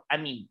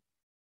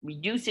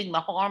 reducing the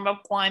harm of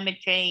climate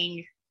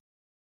change,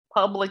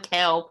 public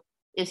health,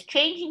 is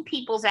changing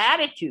people's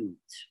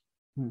attitudes.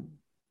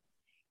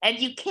 And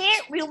you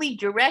can't really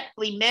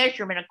directly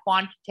measure in a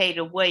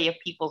quantitative way if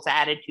people's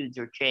attitudes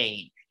are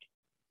changed.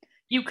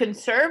 You can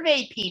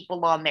survey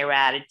people on their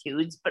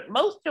attitudes, but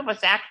most of us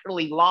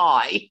actually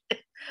lie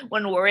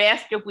when we're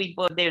asked if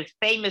there's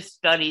famous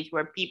studies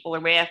where people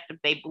are asked if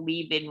they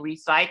believe in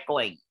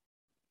recycling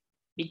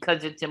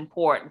because it's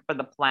important for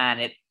the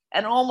planet.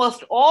 And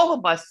almost all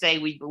of us say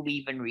we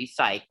believe in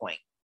recycling.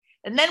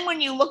 And then when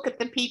you look at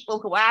the people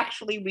who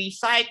actually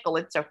recycle,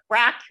 it's a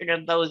fraction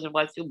of those of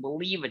us who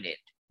believe in it.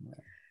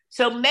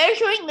 So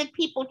measuring that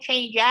people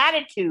change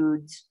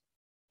attitudes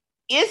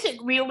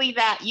isn't really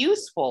that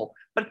useful.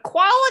 But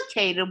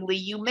qualitatively,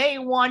 you may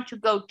want to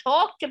go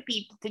talk to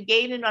people to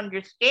gain an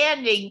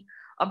understanding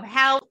of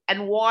how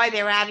and why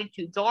their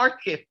attitudes are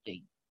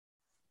shifting.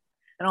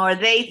 And are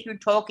they, through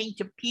talking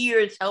to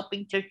peers,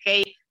 helping to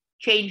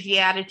change the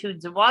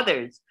attitudes of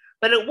others?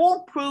 But it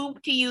won't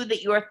prove to you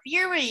that your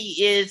theory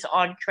is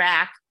on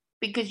track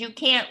because you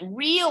can't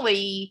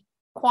really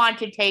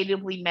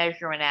quantitatively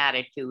measure an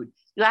attitude.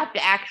 You have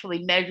to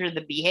actually measure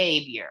the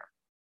behavior.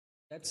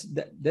 That's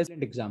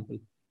an example.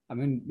 I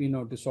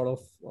mean, to sort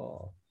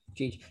of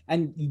change.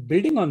 And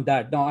building on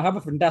that, now I have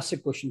a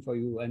fantastic question for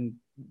you. And,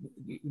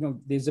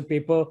 there's a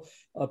paper,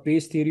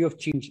 Praise Theory of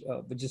Change,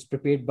 which is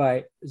prepared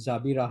by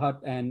Zabi Rahat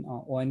and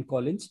Owen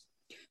Collins,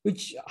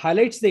 which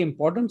highlights the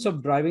importance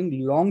of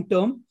driving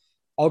long-term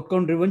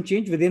outcome-driven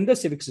change within the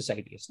civic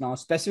societies. Now,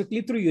 specifically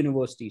through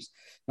universities.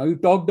 Now, you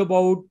talked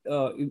about,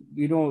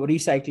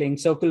 recycling,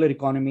 circular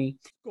economy,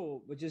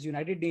 which is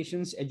United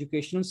Nations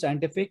Educational,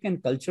 Scientific,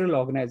 and Cultural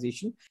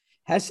Organization,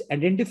 has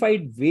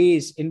identified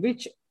ways in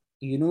which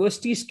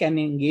universities can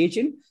engage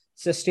in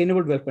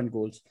sustainable development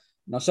goals.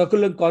 Now,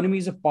 circular economy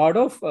is a part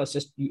of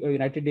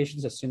United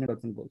Nations Sustainable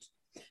Development Goals.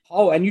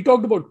 How, and you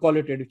talked about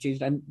qualitative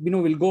change, and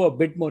we'll go a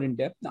bit more in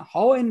depth. Now,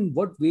 how and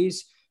what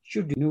ways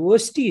should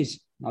universities,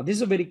 now this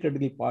is a very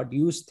critical part,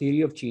 use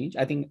theory of change,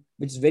 I think,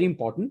 which is very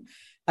important,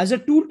 as a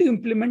tool to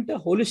implement a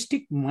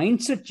holistic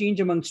mindset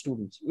change among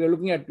students? We are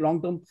looking at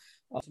long-term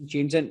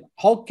change, and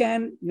how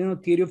can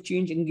theory of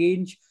change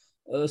engage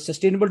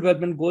sustainable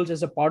development goals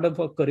as a part of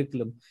a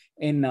curriculum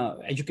in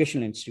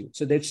educational institutes?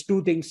 So there's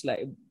two things,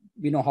 like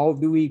how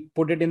do we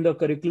put it in the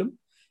curriculum,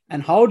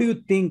 and how do you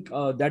think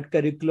that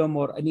curriculum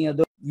or any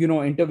other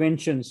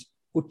interventions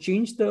could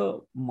change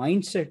the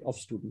mindset of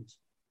students?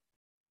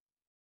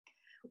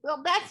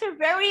 Well, that's a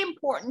very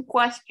important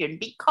question,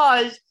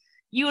 because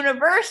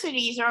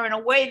universities are in a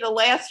way the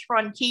last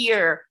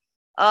frontier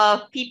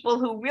of people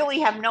who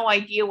really have no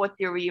idea what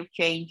theory of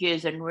change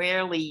is and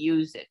rarely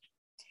use it.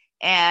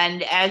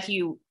 And as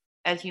you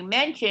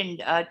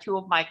mentioned, two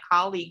of my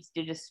colleagues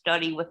did a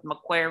study with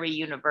Macquarie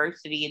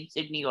University in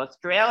Sydney,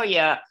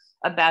 Australia,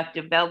 about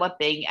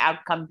developing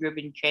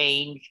outcome-driven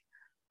change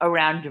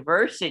around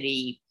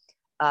diversity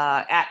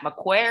at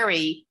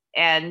Macquarie,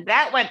 and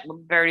that went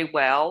very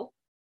well.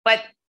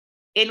 But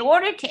in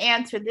order to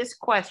answer this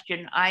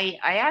question, I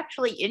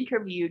actually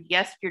interviewed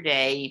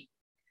yesterday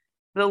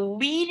the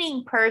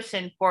leading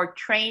person for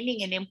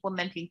training and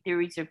implementing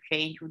theories of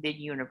change within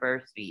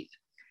universities.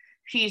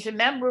 She's a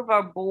member of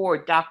our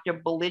board, Dr.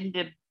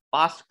 Belinda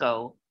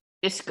Bisco,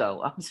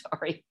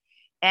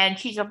 and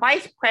she's a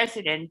vice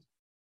president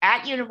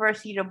at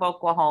University of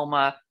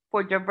Oklahoma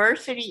for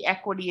diversity,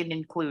 equity, and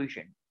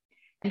inclusion.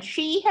 And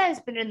she has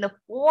been in the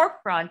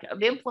forefront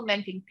of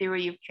implementing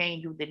theory of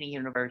change within a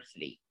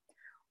university.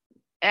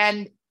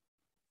 And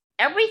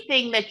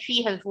everything that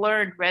she has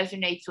learned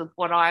resonates with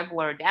what I've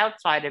learned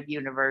outside of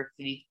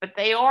universities, but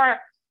they are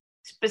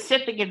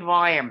specific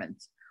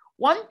environments.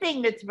 One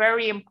thing that's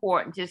very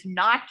important is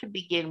not to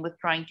begin with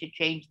trying to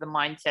change the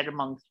mindset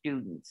among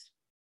students.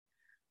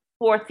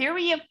 For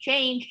theory of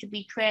change to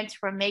be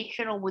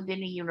transformational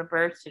within a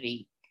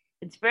university,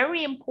 it's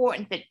very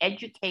important that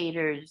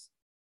educators,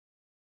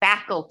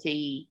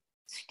 faculty,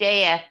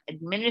 staff,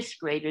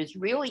 administrators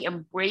really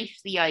embrace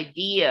the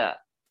idea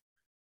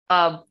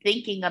of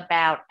thinking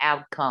about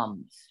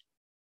outcomes.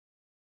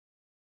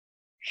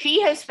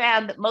 She has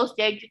found that most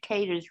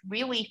educators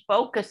really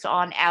focus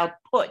on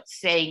outputs,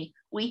 saying,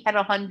 we had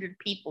 100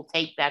 people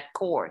take that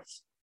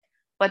course.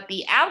 But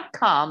the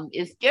outcome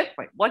is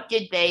different. What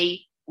did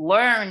they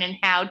learn and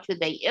how do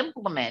they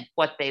implement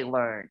what they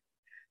learned?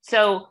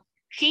 So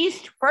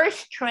she's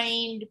first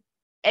trained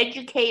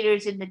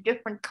educators in the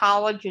different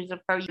colleges of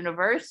her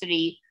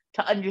university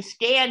to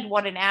understand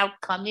what an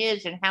outcome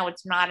is and how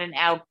it's not an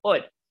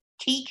output,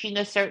 teaching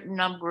a certain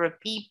number of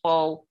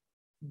people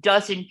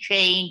doesn't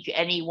change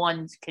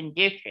anyone's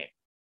condition.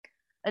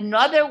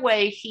 Another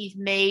way she's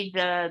made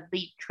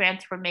the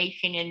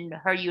transformation in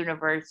her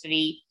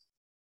university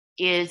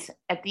is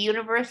at the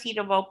University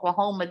of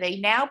Oklahoma. They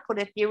now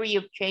put a theory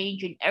of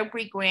change in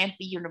every grant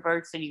the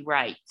university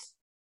writes,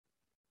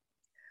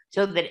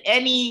 so that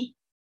any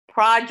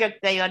project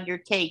they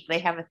undertake, they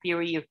have a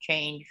theory of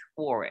change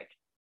for it.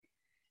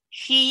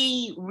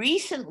 She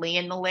recently,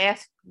 in the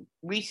last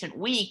recent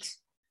weeks,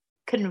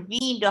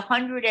 convened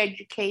 100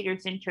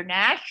 educators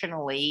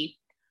internationally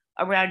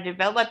around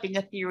developing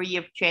a theory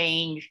of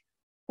change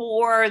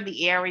for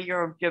the area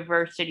of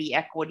diversity,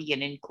 equity,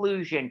 and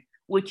inclusion,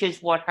 which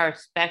is what her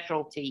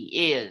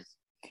specialty is.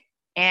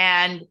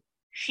 And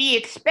she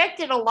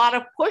expected a lot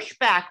of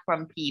pushback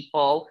from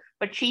people,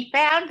 but she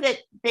found that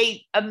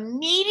they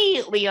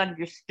immediately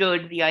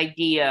understood the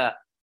idea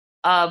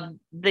of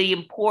the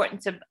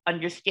importance of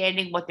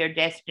understanding what their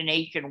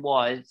destination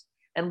was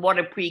and what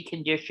a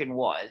precondition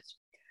was.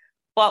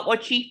 But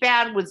what she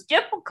found was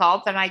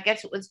difficult, and I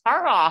guess it was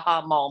her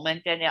aha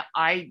moment, and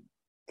I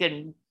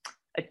can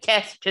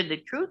attest to the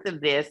truth of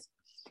this,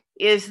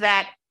 is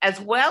that as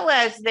well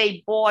as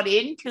they bought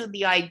into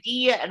the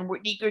idea and were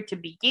eager to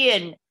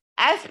begin,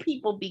 as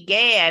people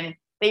began,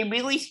 they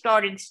really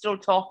started still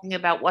talking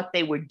about what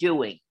they were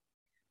doing,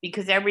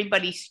 because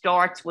everybody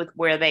starts with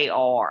where they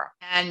are.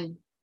 And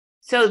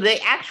so the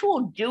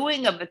actual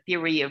doing of a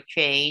theory of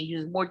change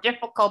is more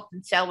difficult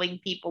than selling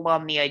people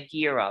on the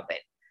idea of it.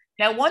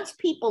 Now, once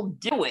people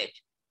do it,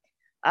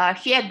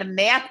 she had the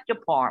math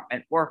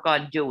department work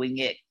on doing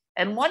it.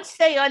 And once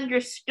they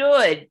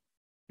understood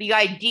the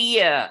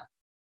idea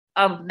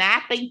of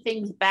mapping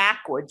things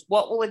backwards,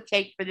 what will it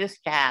take for this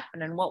to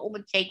happen and what will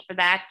it take for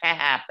that to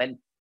happen,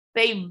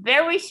 they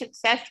very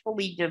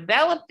successfully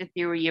developed a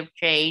theory of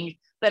change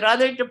that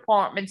other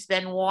departments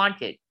then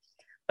wanted.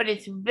 But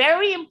it's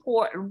very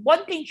important.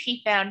 One thing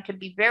she found to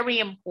be very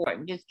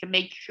important is to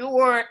make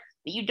sure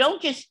that you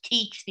don't just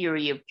teach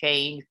theory of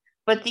change,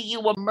 but that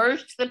you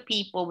immerse the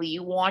people that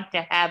you want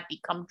to have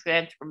become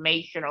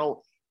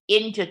transformational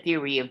into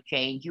theory of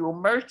change. You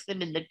immerse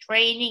them in the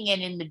training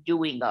and in the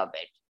doing of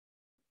it.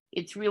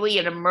 It's really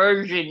an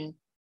immersion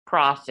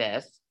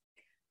process,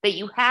 that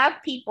you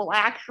have people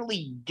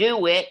actually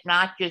do it,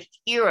 not just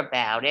hear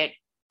about it,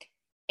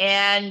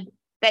 and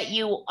that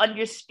you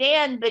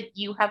understand that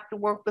you have to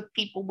work with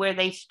people where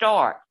they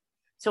start.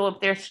 So if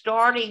they're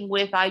starting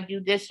with, I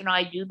do this and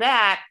I do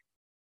that,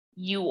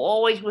 you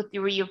always, with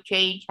theory of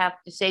change,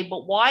 have to say,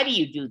 but why do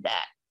you do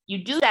that?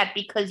 You do that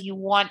because you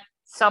want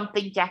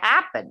something to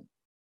happen.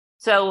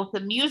 So if the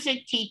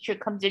music teacher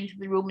comes into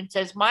the room and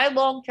says, my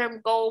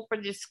long-term goal for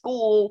this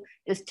school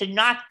is to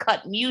not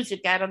cut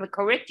music out of the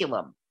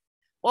curriculum.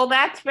 Well,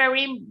 that's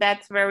very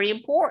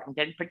important,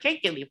 and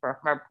particularly from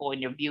her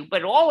point of view,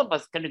 but all of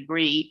us can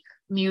agree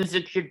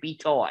music should be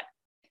taught.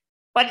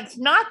 But it's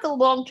not the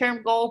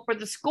long-term goal for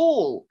the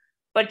school.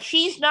 But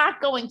she's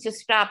not going to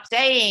stop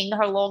saying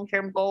her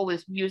long-term goal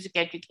is music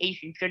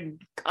education shouldn't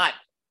be cut.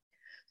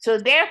 So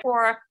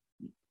therefore,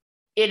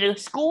 in a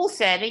school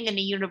setting, in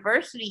a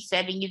university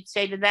setting, you'd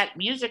say to that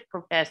music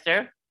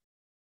professor,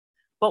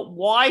 but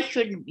why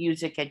shouldn't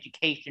music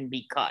education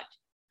be cut?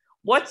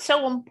 What's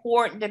so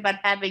important about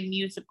having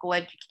musical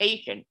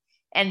education?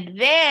 And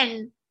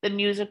then the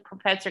music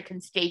professor can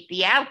state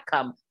the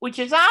outcome, which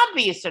is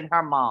obvious in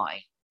her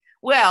mind.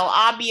 Well,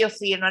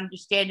 obviously, an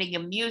understanding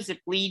of music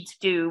leads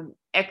to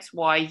X,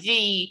 Y,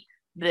 Z,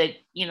 that,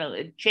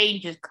 it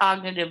changes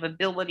cognitive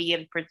ability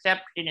and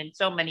perception in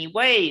so many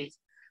ways.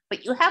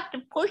 But you have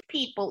to push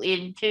people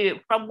into,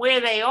 from where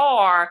they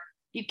are.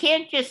 You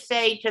can't just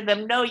say to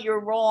them, no,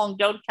 you're wrong,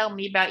 don't tell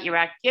me about your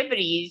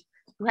activities.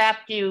 You have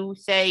to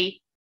say,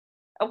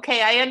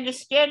 okay, I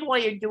understand why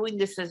you're doing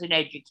this as an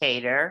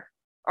educator,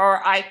 or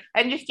I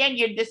understand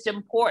this is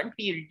important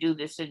for you to do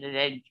this as an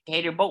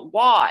educator, but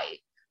why?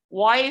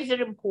 Why is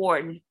it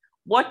important?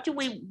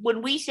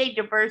 When we say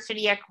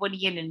diversity,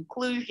 equity, and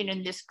inclusion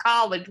in this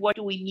college, what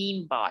do we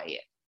mean by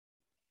it?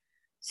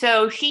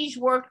 So she's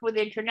worked with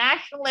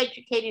international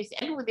educators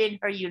and within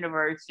her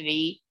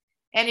university,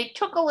 and it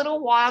took a little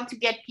while to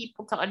get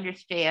people to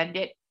understand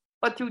it,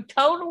 but through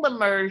total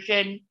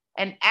immersion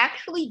and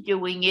actually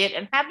doing it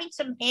and having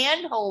some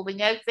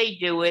hand-holding as they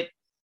do it,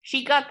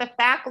 she got the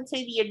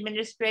faculty, the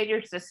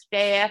administrators, the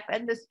staff,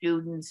 and the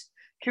students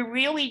to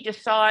really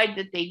decide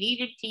that they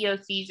needed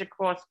TOCs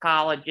across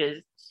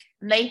colleges.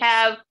 And they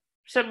have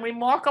some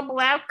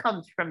remarkable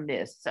outcomes from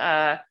this.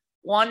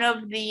 One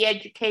of the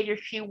educators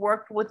she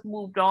worked with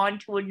moved on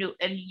to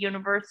a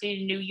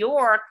university in New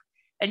York,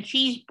 and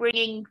she's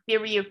bringing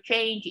theory of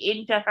change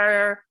into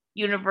her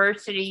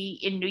university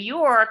in New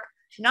York,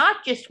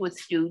 not just with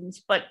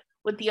students, but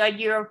with the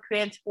idea of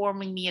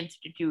transforming the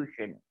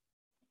institution.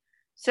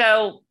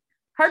 So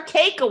her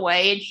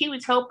takeaway, and she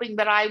was hoping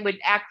that I would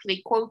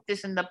actually quote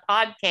this in the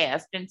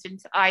podcast, and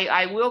since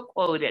I will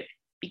quote it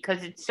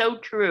because it's so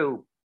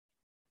true,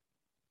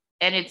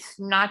 and it's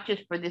not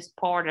just for this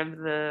part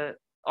of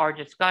our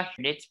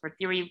discussion, it's for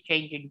theory of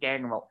change in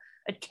general.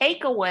 A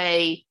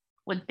takeaway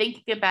when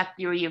thinking about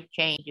theory of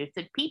change is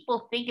that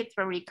people think it's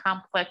very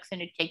complex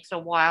and it takes a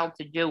while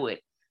to do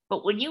it.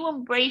 But when you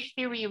embrace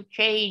theory of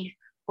change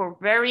for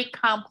very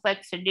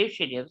complex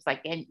initiatives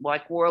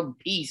like world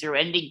peace or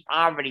ending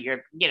poverty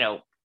or,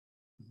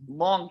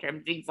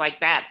 long-term things like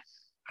that,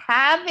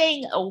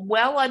 having a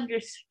well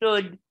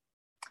understood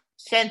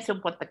sense of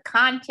what the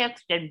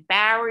context and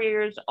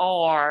barriers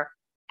are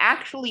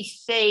actually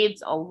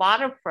saves a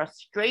lot of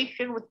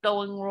frustration with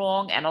going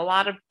wrong and a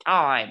lot of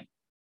time.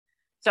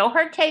 So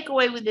her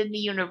takeaway within the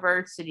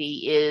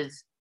university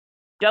is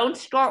don't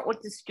start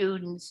with the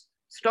students,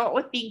 start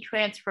with being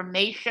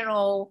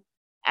transformational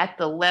at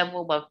the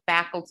level of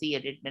faculty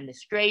and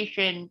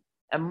administration,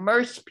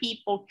 immerse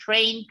people,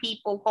 train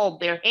people, hold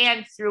their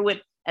hands through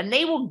it, and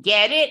they will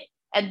get it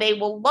and they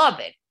will love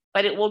it,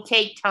 but it will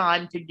take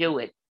time to do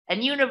it.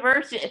 And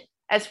university,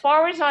 as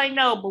far as I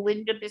know,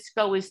 Belinda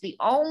Biscoe is the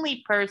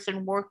only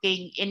person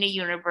working in a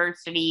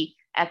university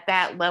at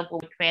that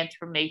level of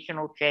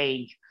transformational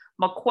change.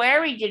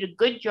 Macquarie did a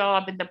good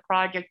job in the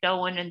project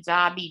Owen and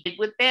Zabi did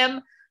with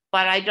them,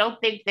 but I don't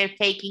think they're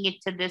taking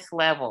it to this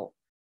level.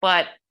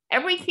 But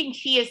everything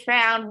she has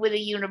found with a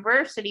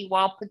university,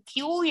 while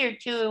peculiar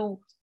to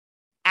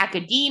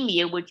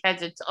academia, which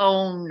has its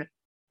own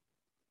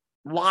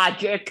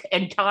logic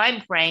and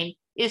time frame,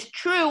 is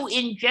true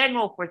in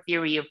general for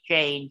theory of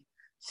change.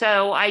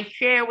 So I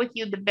share with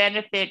you the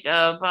benefit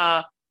of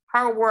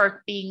her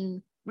work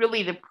being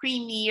really the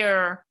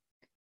premier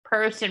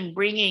person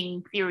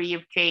bringing theory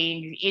of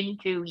change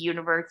into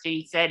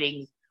university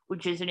settings,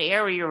 which is an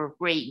area of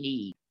great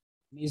need.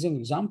 Amazing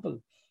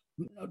example.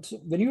 So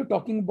when you're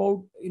talking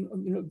about,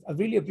 I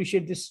really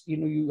appreciate this.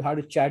 You had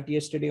a chat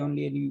yesterday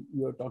only, and you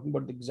were talking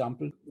about the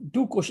example.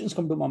 Two questions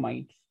come to my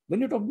mind. When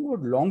you're talking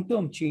about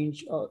long-term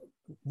change,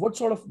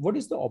 what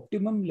is the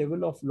optimum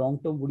level of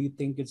long-term? Would you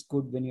think it's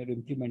good when you're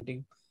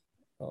implementing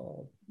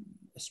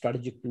a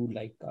strategic tool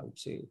like, I would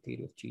say,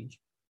 theory of change?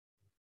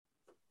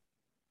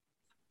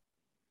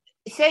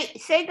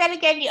 Say that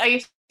again. Are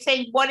you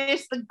saying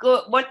what's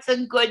a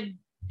good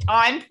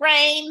time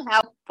frame?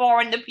 How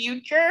far in the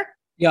future?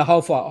 Yeah,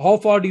 how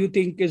far do you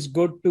think is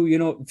good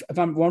to, if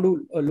I want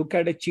to look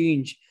at a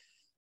change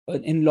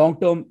in long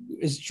term,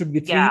 should be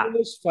 3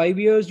 years, 5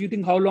 years? You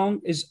think how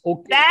long is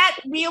okay? That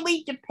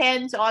really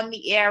depends on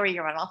the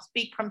area, and I'll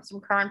speak from some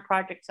current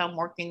projects I'm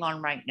working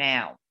on right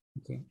now.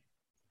 Okay.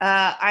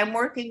 I'm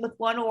working with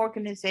one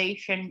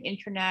organization,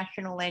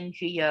 international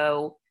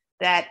NGO,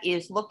 that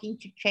is looking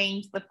to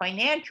change the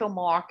financial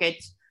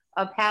markets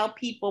of how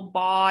people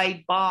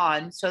buy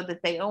bonds so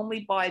that they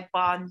only buy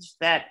bonds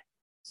that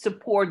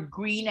support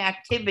green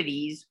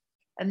activities.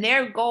 And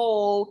their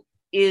goal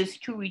is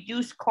to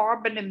reduce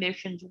carbon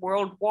emissions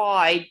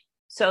worldwide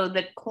so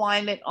that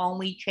climate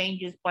only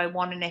changes by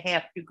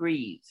 1.5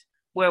 degrees,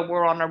 where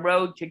we're on a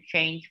road to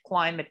change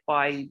climate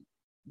by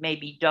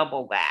maybe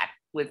double that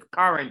with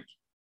current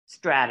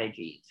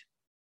strategies.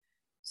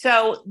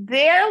 So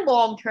their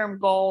long-term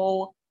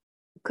goal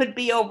could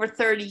be over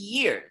 30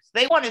 years.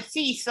 They want to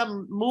see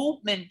some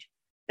movement.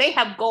 They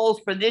have goals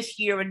for this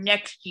year and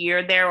next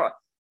year.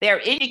 Their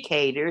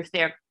indicators,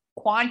 their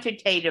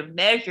quantitative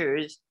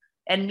measures,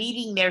 and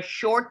meeting their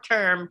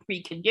short-term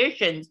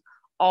preconditions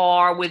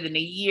are within a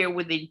year,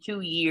 within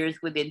 2 years,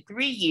 within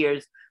 3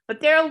 years.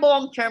 But their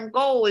long-term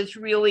goal is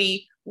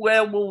really,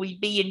 where will we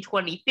be in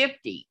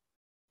 2050?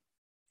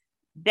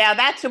 Now,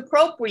 that's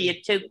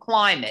appropriate to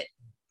climate.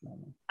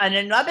 In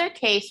another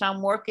case,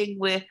 I'm working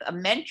with a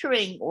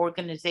mentoring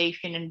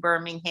organization in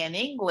Birmingham,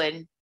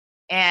 England,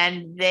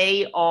 and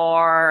they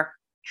are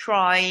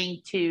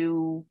trying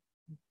to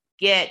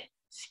get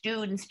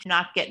students to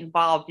not get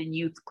involved in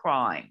youth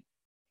crime.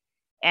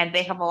 And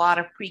they have a lot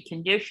of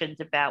preconditions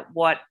about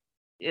what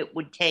it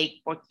would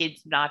take for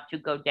kids not to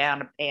go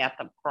down a path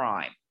of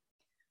crime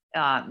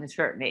in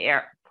certain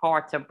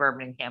parts of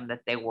Birmingham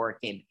that they work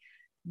in.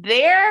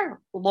 Their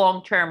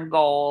long-term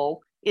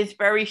goal is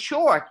very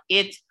short.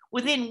 It's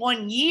within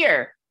 1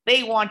 year,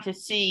 they want to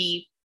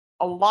see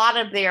a lot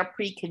of their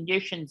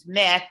preconditions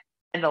met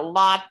and a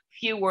lot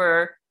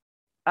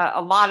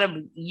of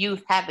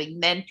youth having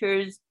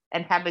mentors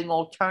and having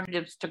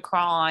alternatives to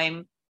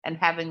crime and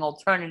having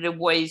alternative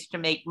ways to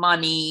make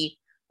money,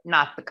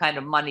 not the kind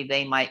of money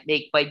they might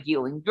make by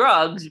dealing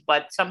drugs,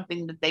 but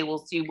something that they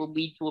will see will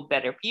lead to a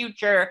better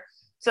future.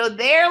 So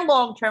their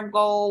long-term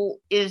goal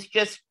is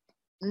just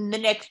in the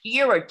next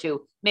year or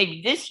two.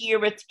 Maybe this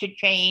year it's to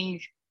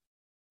change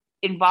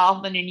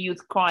involvement in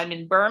youth crime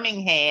in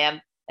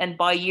Birmingham, and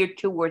by year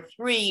 2 or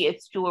 3,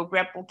 it's to have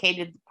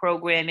replicated the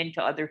program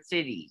into other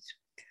cities.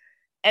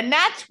 And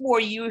that's more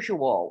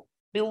usual.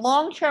 The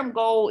long-term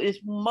goal is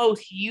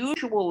most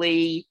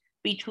usually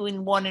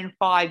between 1 and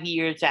 5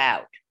 years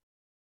out.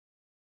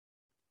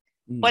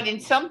 But in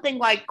something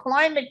like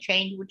climate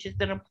change, which is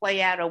going to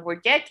play out over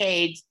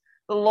decades,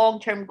 the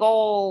long-term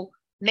goal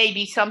may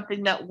be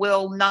something that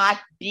will not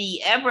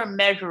be ever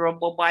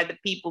measurable by the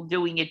people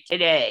doing it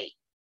today.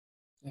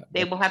 Yeah,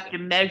 they will have to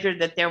measure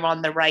that they're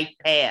on the right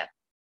path.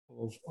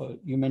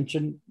 You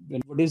mentioned,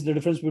 what is the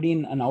difference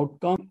between an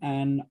outcome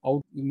and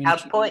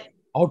output?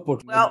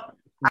 Well,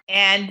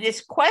 And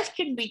this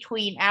question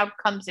between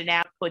outcomes and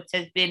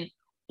outputs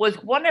was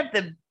one of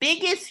the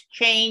biggest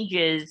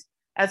changes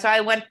as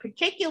I went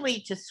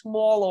particularly to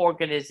small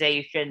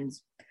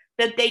organizations,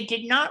 that they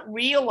did not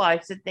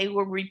realize that they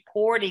were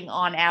reporting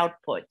on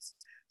outputs.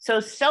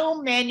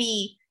 So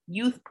many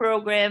youth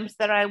programs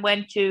that I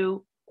went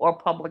to, or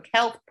public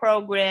health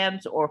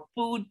programs, or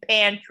food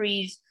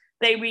pantries,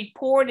 they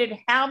reported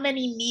how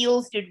many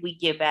meals did we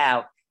give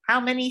out, how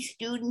many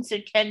students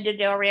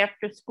attended our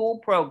after school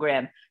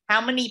program,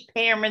 how many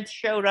parents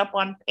showed up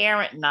on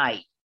parent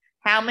night,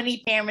 how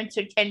many parents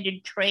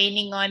attended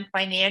training on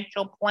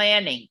financial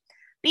planning.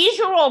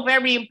 These are all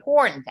very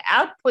important.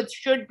 Outputs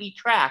should be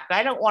tracked.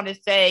 I don't want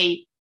to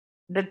say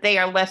that they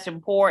are less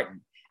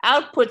important.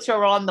 Outputs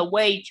are on the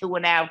way to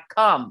an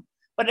outcome.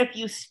 But if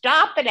you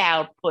stop at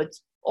outputs,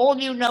 all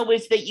you know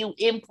is that you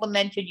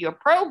implemented your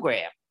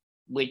program,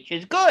 which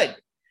is good.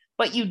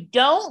 But you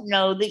don't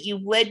know that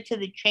you've led to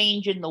the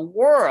change in the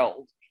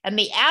world. And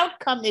the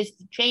outcome is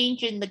the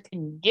change in the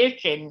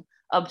condition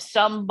of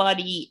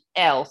somebody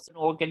else, an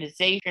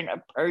organization,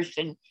 a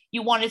person.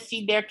 You want to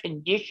see their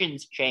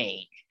conditions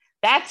change.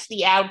 That's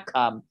the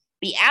outcome.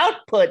 The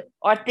output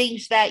are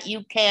things that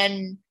you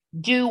can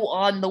do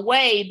on the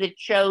way that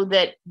show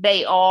that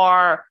they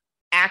are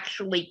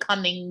actually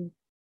coming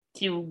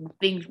to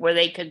things where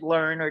they could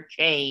learn or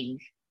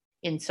change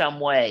in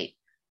some way.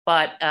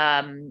 But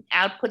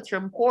outputs are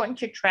important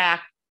to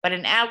track, but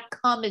an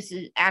outcome is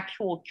an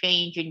actual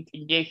change in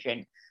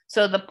condition.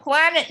 So the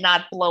planet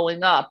not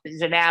blowing up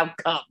is an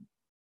outcome.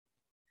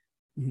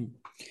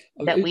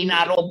 Mm-hmm. That we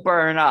not all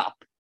burn up.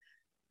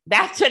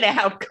 That's an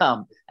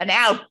outcome. An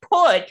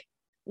output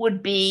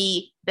would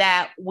be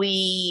that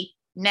we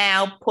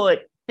now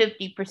put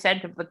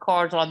 50% of the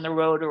cars on the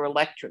road are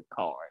electric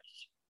cars.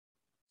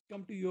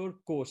 Come to your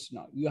course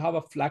now. You have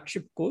a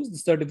flagship course, the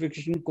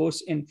certification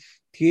course in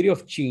theory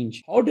of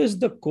change. How does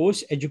the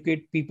course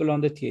educate people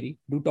on the theory?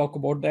 Do talk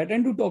about that,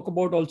 and do talk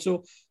about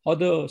also how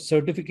the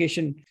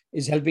certification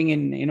is helping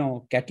in,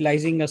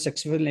 catalyzing a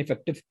successful and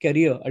effective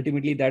career.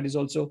 Ultimately, that is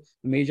also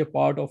a major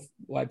part of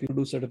why people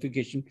do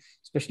certification,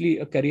 especially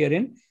a career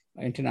in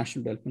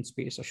international development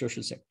space or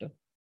social sector.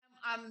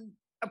 I'm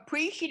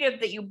appreciative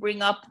that you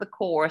bring up the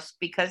course,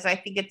 because I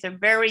think it's a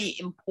very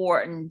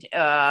important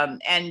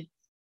and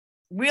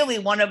really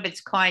one of its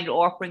kind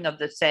offering of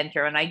the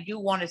center. And I do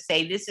want to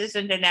say this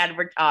isn't an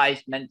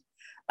advertisement.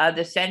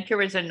 The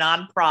center is a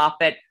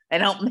nonprofit. I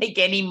don't make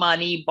any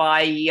money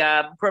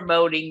by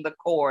promoting the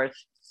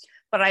course,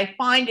 but I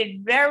find it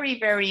very,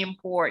 very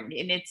important.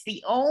 And it's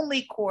the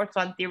only course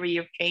on theory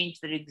of change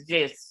that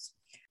exists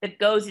that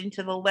goes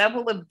into the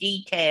level of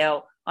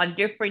detail on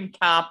different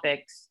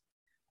topics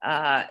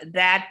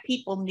that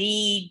people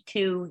need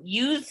to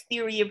use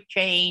theory of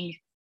change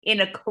in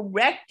a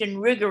correct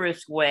and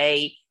rigorous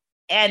way,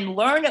 and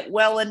learn it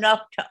well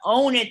enough to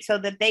own it so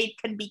that they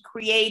can be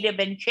creative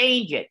and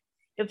change it.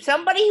 If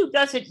somebody who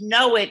doesn't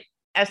know it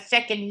as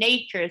second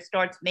nature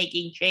starts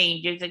making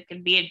changes, it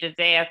can be a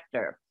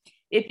disaster.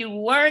 If you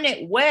learn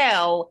it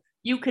well,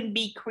 you can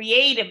be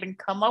creative and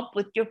come up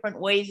with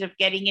different ways of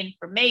getting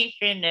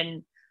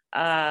information.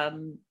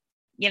 And,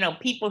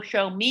 people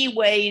show me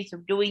ways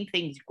of doing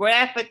things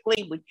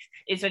graphically, which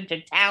isn't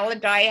a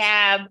talent I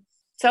have.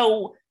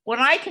 So when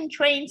I can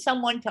train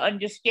someone to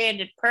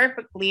understand it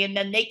perfectly, and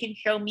then they can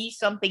show me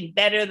something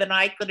better than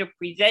I could have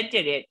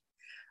presented it,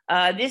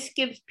 this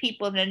gives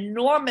people an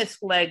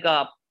enormous leg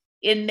up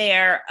in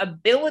their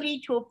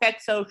ability to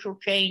affect social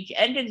change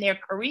and in their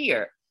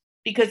career,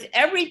 because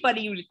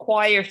everybody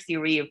requires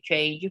theory of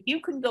change. If you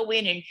can go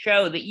in and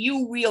show that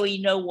you really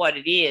know what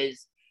it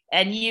is,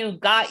 and you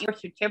got your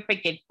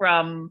certificate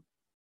from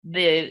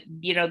the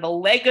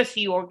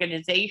legacy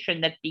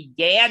organization that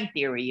began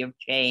theory of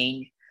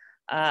change,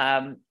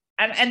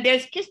 and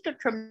there's just a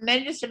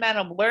tremendous amount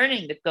of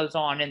learning that goes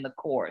on in the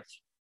course.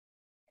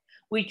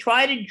 We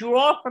try to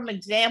draw from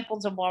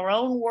examples of our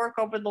own work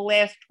over the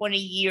last 20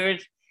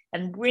 years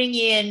and bring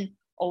in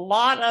a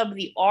lot of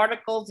the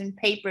articles and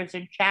papers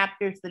and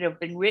chapters that have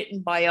been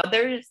written by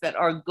others that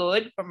are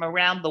good from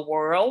around the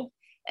world,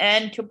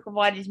 and to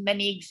provide as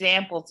many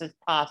examples as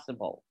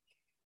possible.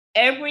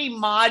 Every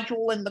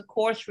module in the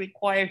course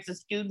requires the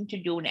student to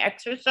do an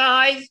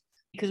exercise,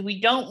 because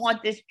we don't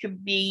want this to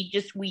be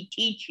just we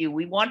teach you.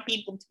 We want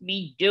people to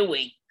be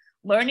doing.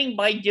 Learning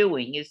by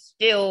doing is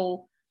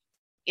still,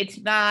 it's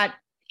not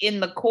in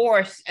the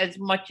course as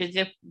much as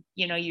if,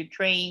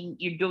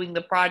 you're doing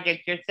the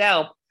project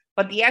yourself,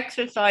 but the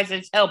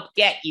exercises help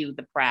get you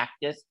the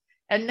practice.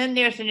 And then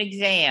there's an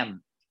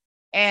exam.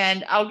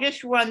 And I'll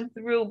just run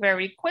through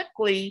very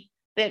quickly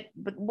that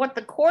what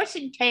the course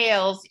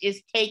entails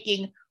is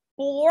taking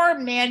 4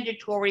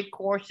 mandatory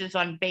courses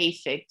on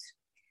basics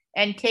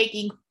and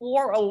taking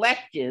 4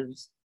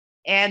 electives.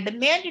 And the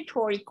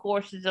mandatory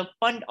courses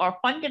are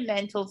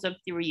fundamentals of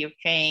theory of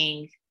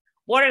change.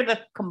 What are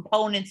the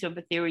components of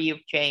a theory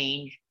of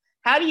change?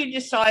 How do you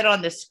decide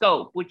on the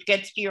scope, which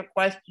gets to your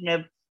question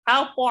of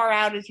how far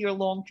out is your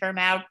long-term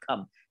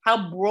outcome?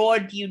 How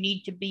broad do you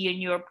need to be in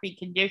your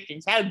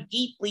preconditions? How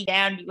deeply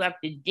down do you have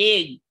to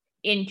dig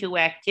into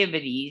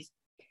activities,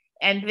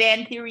 and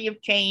then theory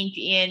of change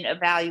in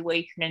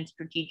evaluation and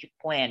strategic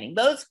planning.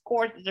 Those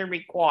courses are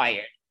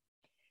required.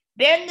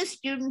 Then the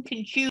student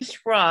can choose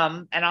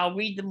from, and I'll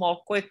read them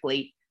all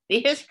quickly, the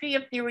history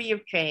of theory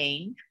of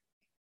change,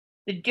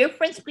 the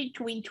difference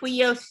between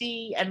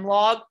TWIOC and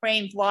log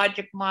frames,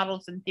 logic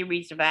models, and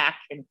theories of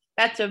action.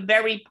 That's a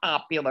very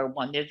popular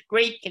one. There's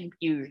great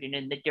confusion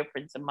in the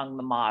difference among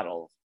the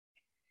models.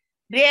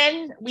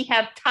 Then we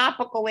have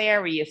topical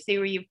areas,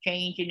 theory of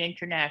change in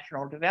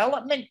international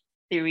development,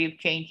 theory of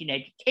change in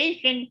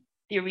education,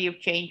 theory of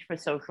change for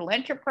social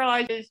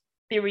enterprises,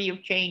 theory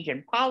of change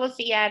in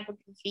policy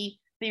advocacy,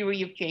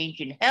 theory of change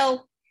in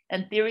health,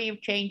 and theory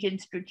of change in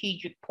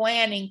strategic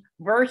planning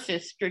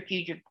versus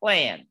strategic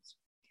plans.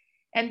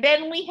 And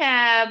then we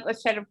have a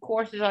set of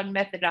courses on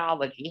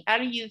methodology, how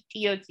to use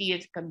TOC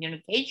as a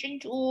communication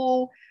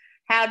tool,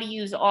 how to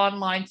use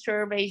online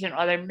surveys and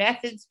other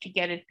methods to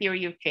get a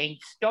theory of change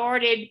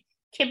started,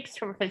 tips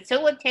for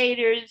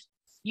facilitators,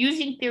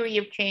 using theory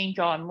of change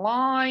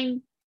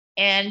online,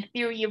 and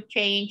theory of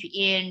change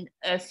in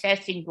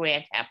assessing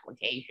grant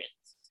applications.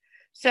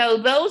 So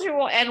those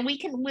are, and we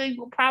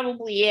will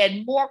probably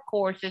add more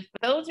courses,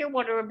 but those are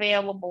what are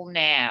available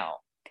now.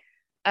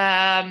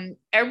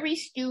 Every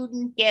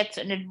student gets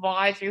an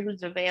advisor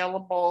who's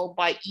available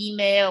by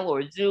email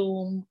or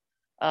Zoom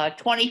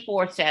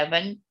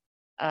 24/7.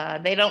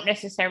 They don't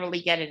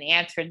necessarily get an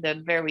answer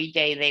the very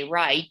day they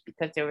write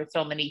because there are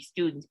so many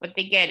students, but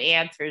they get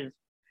answers.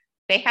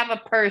 They have a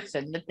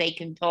person that they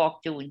can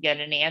talk to and get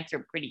an answer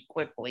pretty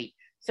quickly.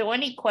 So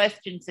any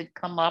questions that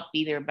come up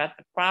either about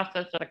the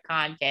process or the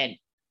content,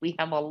 we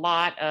have a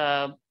lot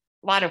of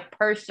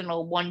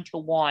personal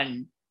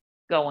one-to-one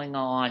going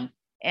on.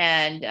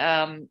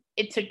 And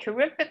it's a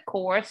terrific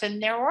course,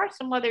 and there are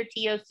some other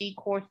TOC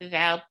courses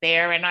out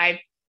there, and I've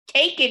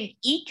taken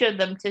each of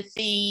them to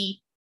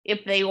see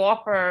if they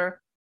offer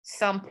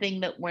something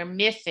that we're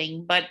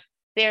missing, but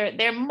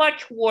they're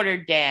much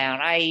watered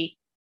down.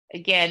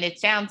 Again, it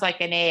sounds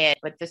like an ad,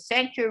 but the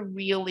center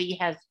really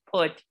has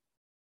put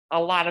a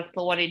lot of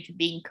thought into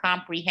being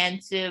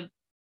comprehensive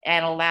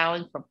and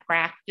allowing for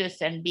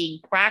practice and being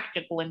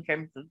practical in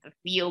terms of the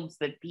fields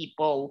that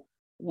people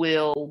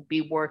will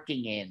be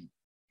working in.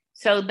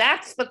 So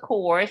that's the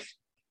course.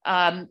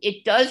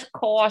 It does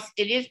cost,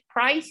 it is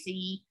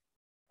pricey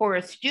for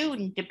a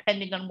student,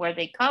 depending on where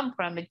they come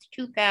from. It's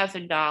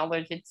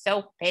 $2,000. It's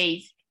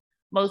self-paced.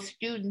 Most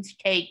students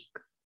take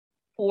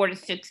 4 to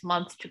 6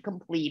 months to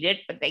complete it,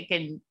 but they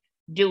can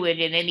do it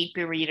in any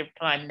period of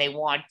time they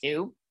want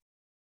to.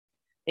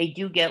 They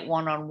do get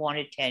one-on-one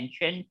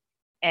attention.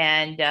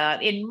 And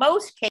in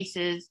most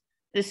cases,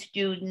 the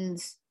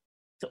students'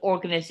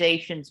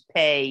 organizations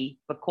pay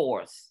the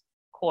cost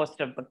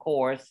of the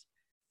course.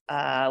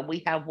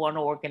 We have one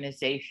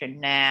organization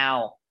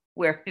now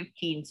where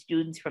 15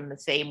 students from the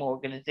same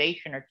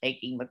organization are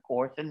taking the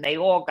course, and they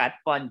all got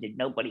funded.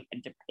 Nobody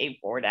had to pay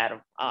for it out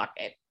of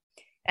pocket.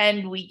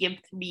 And we give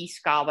 3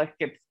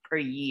 scholarships per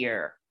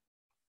year.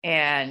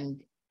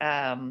 And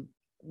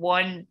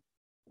one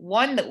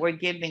that we're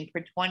giving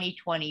for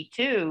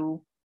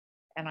 2022,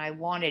 and I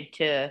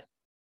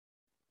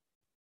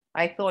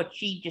thought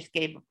she just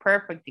gave a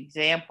perfect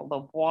example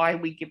of why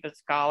we give a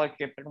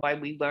scholarship and why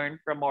we learn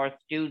from our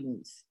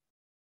students,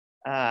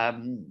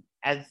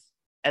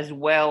 as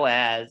well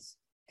as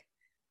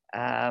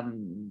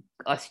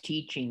us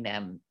teaching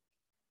them.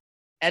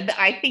 And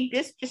I think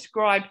this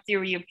describes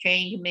theory of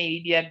change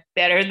maybe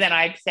better than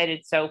I've said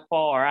it so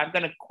far. I'm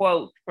going to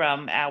quote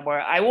from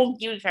I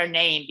won't use her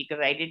name because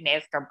I didn't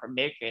ask her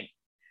permission,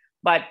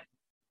 but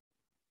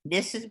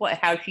this is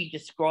how she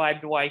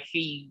described why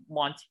she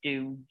wants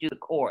to do the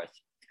course.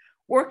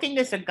 Working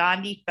as a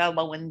Gandhi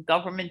Fellow in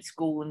government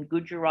school in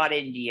Gujarat,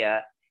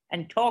 India,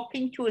 and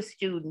talking to a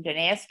student and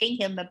asking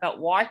him about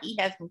why he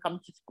hasn't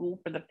come to school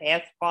for the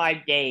past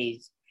 5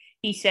 days,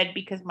 he said,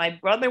 because my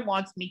brother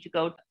wants me to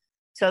go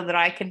so that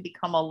I can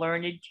become a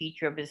learned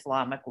teacher of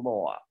Islamic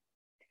law.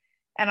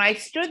 And I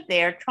stood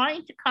there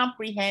trying to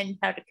comprehend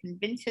how to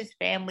convince his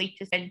family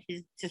to send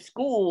him to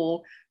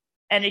school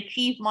and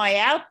achieve my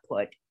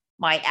output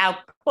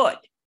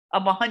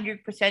of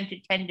 100%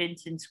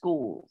 attendance in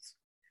schools.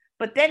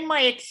 But then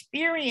my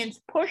experience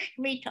pushed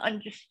me to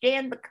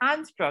understand the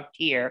construct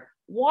here.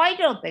 Why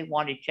don't they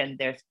want to send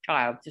their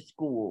child to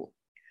school?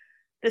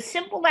 The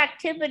simple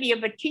activity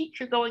of a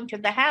teacher going to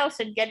the house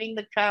and getting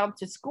the child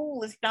to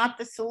school is not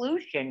the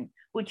solution,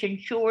 which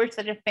ensures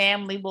that a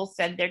family will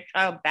send their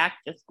child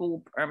back to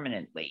school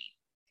permanently.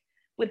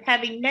 With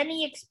having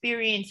many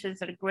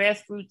experiences at a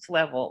grassroots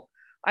level,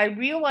 I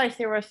realize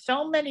there are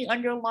so many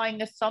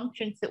underlying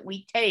assumptions that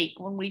we take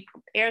when we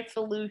prepare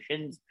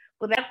solutions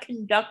without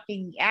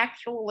conducting the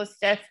actual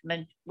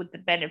assessment with the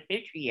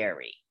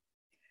beneficiary.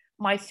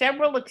 My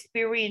several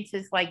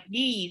experiences like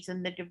these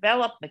in the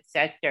development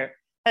sector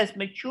has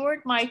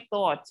matured my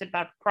thoughts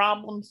about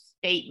problems,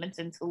 statements,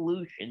 and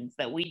solutions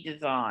that we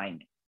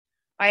designed.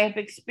 I have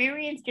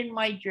experienced in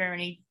my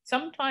journey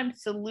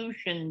sometimes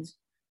solutions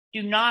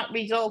do not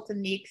result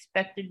in the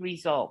expected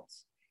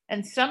results,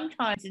 and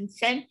sometimes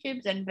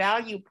incentives and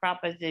value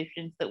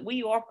propositions that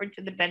we offer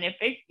to the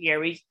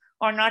beneficiaries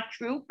are not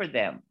true for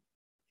them.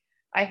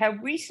 I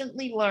have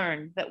recently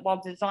learned that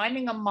while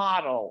designing a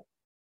model,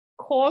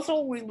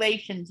 causal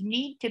relations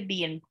need to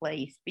be in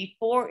place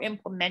before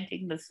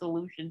implementing the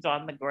solutions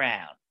on the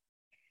ground.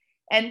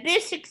 And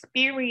this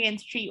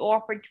experience she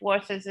offered to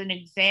us as an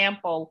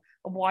example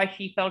of why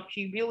she felt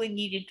she really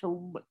needed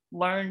to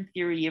learn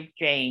theory of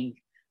change,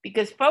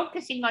 because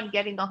focusing on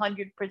getting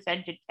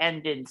 100%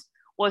 attendance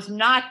was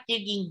not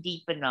digging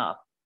deep enough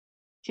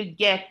to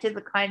get to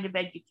the kind of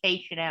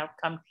education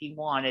outcome she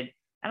wanted.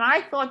 And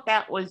I thought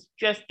that was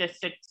just a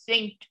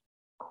succinct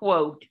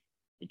quote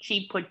that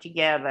she put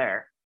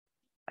together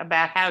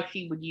about how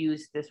she would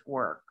use this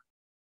work.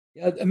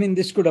 Yeah, I mean,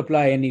 this could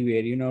apply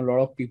anywhere. A lot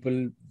of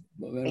people,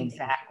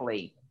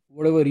 exactly,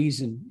 whatever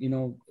reason,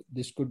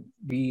 this could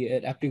be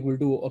applicable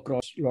to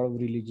across a lot of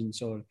religions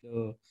or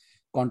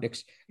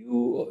context.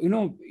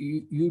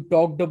 You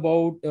talked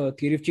about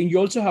theory of change. You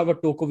also have a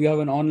token. You have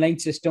an online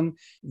system.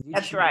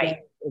 That's right.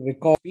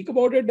 Speak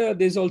about it.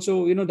 There's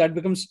also, that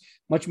becomes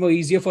much more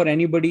easier for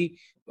anybody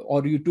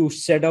or you to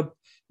set up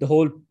the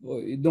whole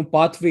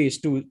pathways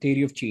to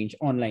theory of change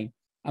online.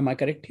 Am I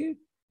correct here?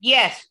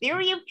 Yes,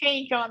 theory of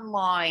change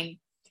online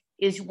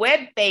is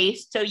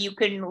web-based, so you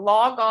can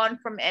log on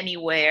from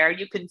anywhere.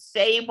 You can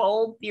save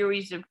old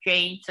theories of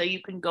change, so you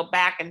can go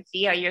back and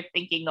see how your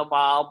thinking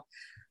evolved.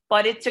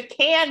 But it's a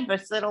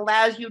canvas that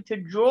allows you to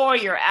draw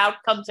your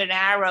outcomes and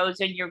arrows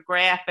in your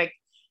graphic.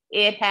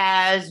 It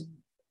has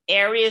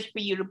areas for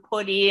you to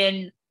put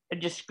in a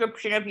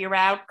description of your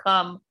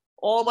outcome,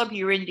 all of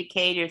your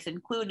indicators,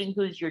 including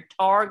who's your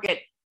target,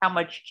 how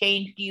much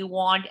change do you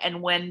want,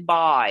 and when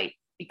by.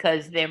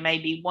 Because there may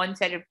be one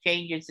set of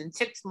changes in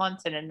 6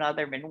 months and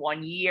another in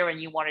 1 year,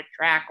 and you want to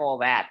track all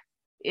that.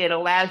 It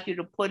allows you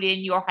to put in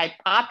your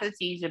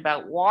hypotheses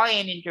about why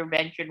an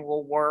intervention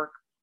will work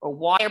or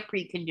why a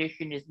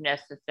precondition is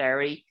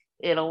necessary.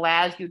 It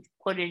allows you to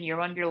put in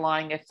your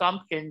underlying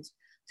assumptions.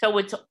 So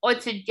it's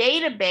a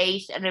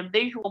database and a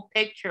visual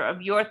picture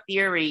of your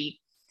theory.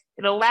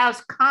 It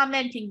allows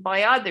commenting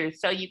by others.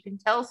 So you can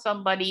tell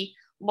somebody,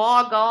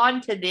 log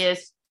on to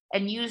this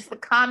and use the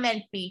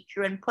comment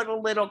feature and put a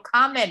little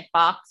comment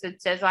box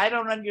that says, I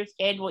don't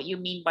understand what you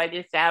mean by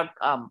this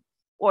outcome,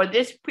 or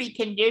this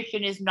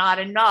precondition is not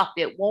enough.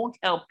 It won't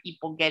help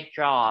people get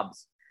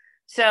jobs.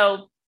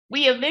 So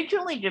we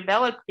originally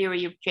developed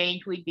theory of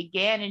change. We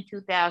began in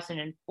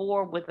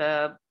 2004 with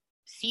a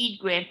seed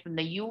grant from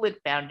the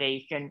Hewlett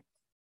Foundation,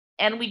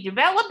 and we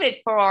developed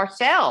it for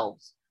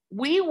ourselves.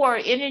 We were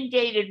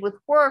inundated with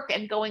work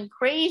and going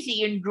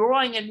crazy and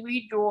drawing and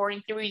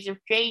redrawing theories of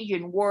change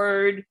in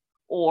Word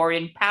or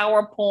in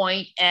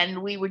PowerPoint,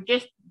 and we were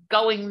just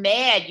going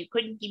mad. You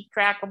couldn't keep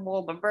track of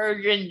all the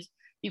versions.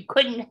 You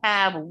couldn't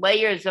have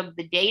layers of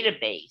the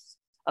database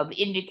of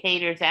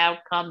indicators,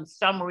 outcomes,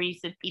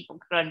 summaries that people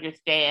could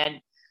understand.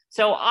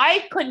 So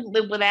I couldn't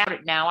live without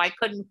it now. I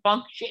couldn't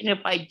function if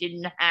I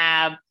didn't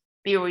have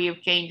theory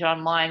of change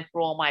online for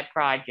all my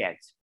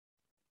projects.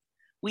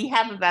 We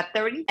have about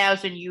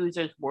 30,000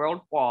 users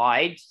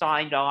worldwide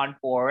signed on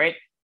for it.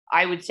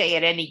 I would say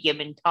at any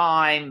given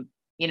time,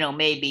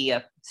 maybe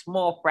a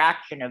small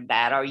fraction of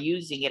that are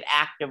using it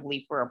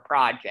actively for a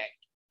project.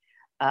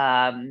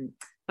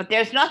 But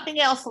there's nothing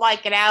else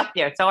like it out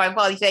there. So I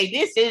probably say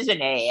this is an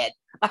ad.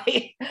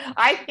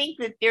 I think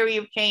the theory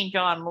of change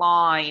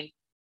online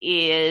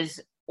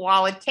is,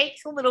 while it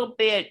takes a little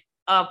bit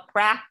of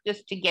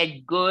practice to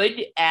get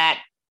good at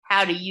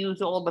how to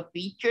use all the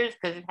features,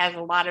 because it has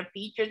a lot of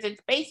features,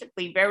 it's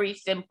basically very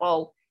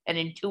simple and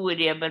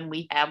intuitive, and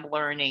we have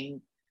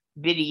learning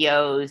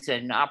videos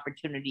and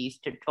opportunities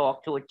to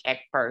talk to a tech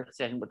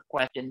person with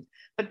questions.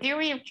 But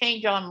theory of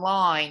change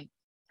online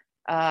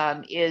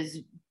is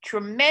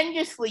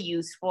tremendously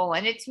useful,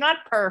 and it's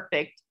not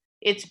perfect.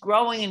 It's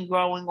growing and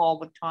growing all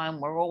the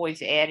time. We're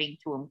always adding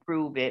to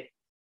improve it.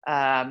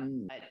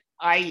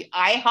 I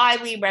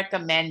highly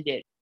recommend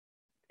it.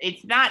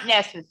 It's not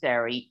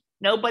necessary.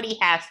 Nobody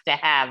has to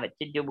have it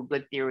to do a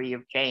good theory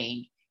of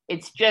change.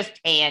 It's just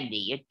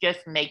handy. It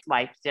just makes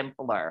life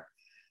simpler.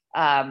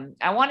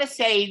 I want to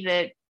say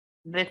that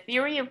the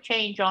theory of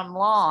change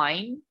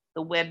online,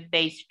 the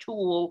web-based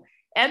tool,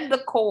 and the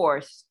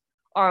course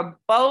are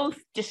both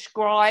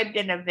described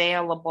and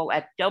available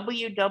at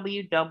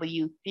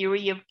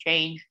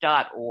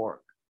www.theoryofchange.org.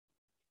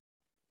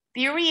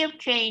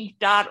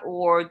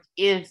 Theoryofchange.org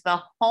is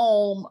the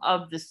home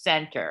of the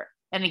center.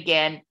 And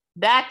again,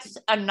 that's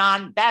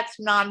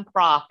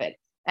nonprofit.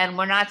 And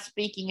we're not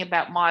speaking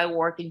about my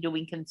work in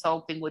doing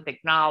consulting with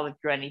ActKnowledge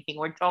or anything.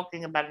 We're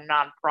talking about a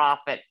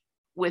nonprofit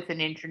with an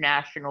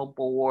international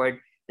board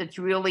that's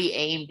really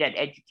aimed at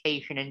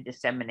education and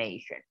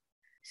dissemination.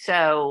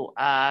 So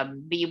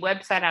the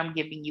website I'm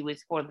giving you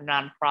is for the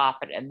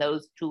nonprofit, and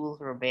those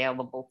tools are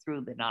available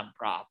through the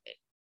nonprofit.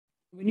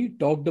 When you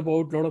talked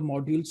about a lot of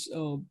modules,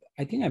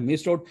 I think I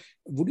missed out.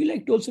 Would you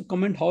like to also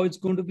comment how it's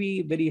going to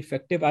be very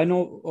effective? I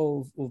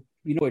know,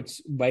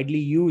 it's widely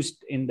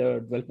used in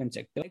the development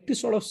sector. I'd like to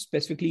sort of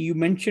specifically, you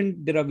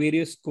mentioned there are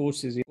various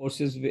courses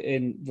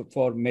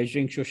for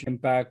measuring social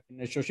impact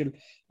in a social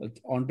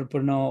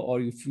entrepreneur,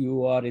 or if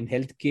you are in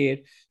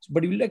healthcare.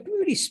 But you would like to be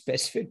very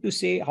specific to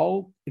say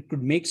how it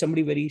could make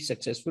somebody very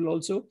successful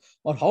also,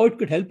 or how it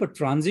could help a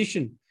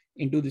transition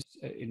into this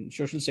in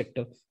social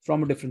sector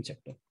from a different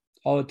sector.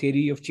 How a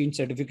theory of change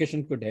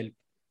certification could help.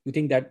 You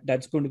think that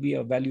that's going to be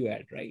a value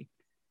add, right?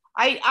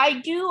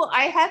 I do.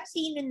 I have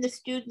seen in the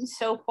students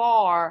so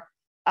far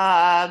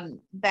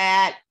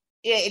that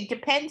it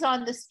depends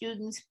on the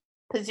student's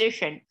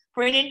position.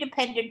 For an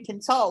independent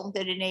consultant,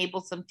 it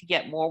enables them to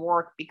get more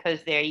work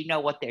because they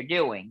know what they're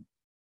doing.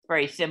 It's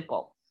very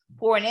simple.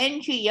 For an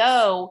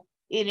NGO,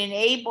 it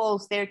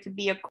enables there to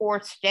be a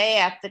core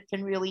staff that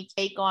can really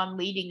take on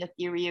leading a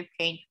theory of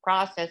change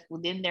process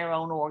within their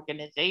own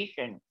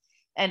organization.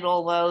 And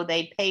although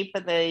they pay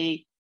for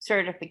the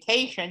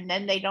certification,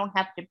 then they don't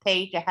have to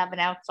pay to have an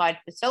outside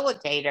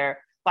facilitator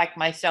like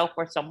myself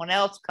or someone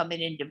else come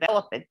in and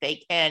develop it.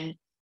 They can,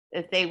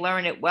 if they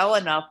learn it well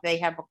enough, they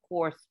have a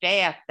core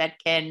staff that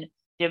can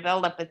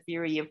develop a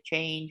theory of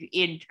change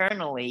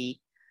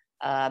internally.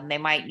 They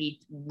might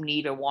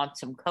need or want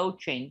some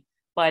coaching,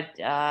 but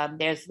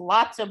there's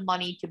lots of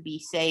money to be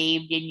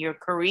saved in your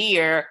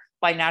career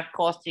by not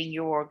costing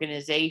your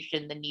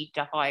organization the need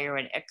to hire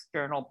an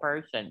external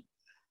person.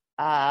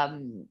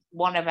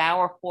 One of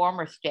our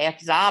former staff,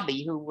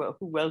 Zabi, who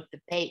co-wrote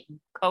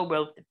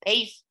the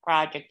PACE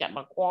project at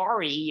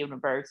Macquarie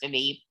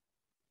University,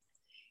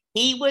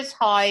 he was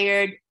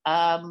hired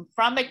from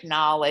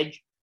ActKnowledge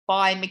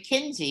by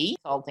McKinsey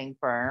consulting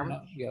firm,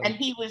 and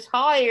he was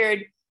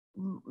hired,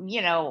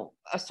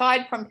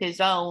 aside from his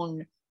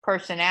own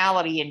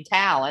personality and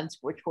talents,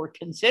 which were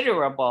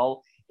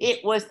considerable,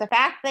 it was the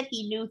fact that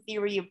he knew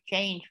theory of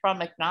change from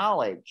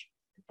ActKnowledge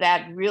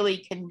that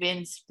really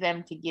convinced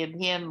them to give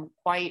him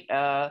quite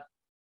a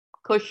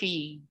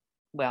cushy,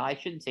 well, I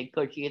shouldn't say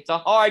cushy, it's a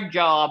hard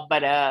job,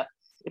 but a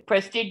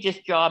prestigious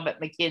job at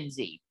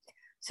McKinsey.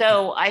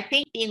 So I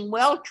think being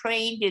well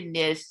trained in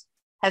this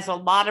has a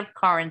lot of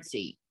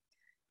currency.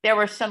 There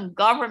are some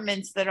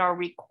governments that are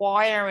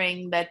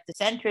requiring that the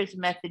center's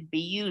method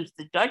be used.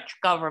 The Dutch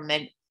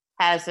government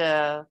has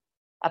a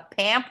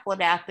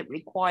pamphlet out that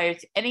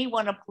requires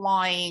anyone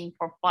applying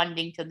for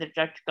funding to the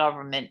Dutch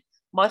government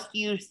must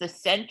use the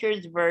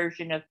center's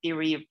version of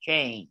theory of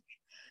change.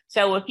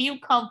 So if you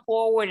come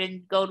forward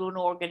and go to an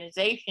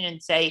organization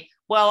and say,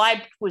 well,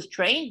 I was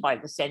trained by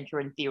the center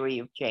in theory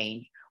of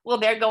change, well,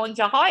 they're going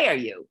to hire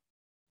you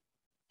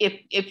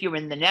if you're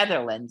in the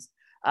Netherlands.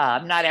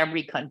 Not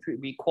every country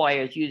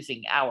requires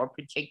using our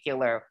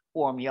particular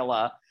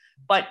formula,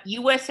 but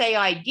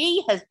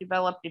USAID has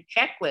developed a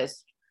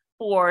checklist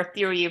for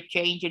theory of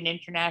change and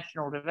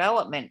international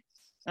development.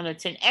 And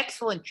it's an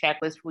excellent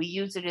checklist. We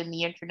use it in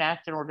the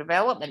international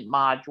development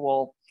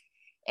module.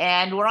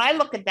 And when I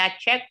look at that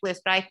checklist,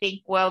 I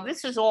think, well,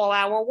 this is all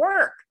our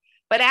work.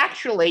 But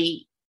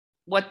actually,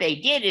 what they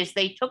did is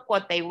they took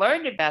what they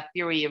learned about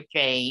theory of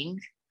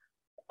change,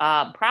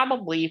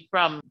 probably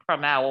from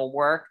our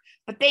work,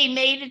 but they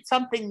made it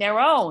something their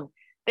own.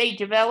 They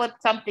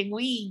developed something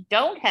we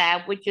don't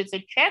have, which is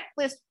a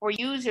checklist for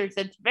users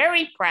that's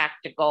very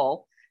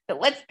practical,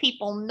 that lets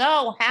people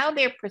know how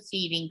they're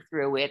proceeding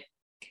through it.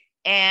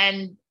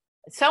 And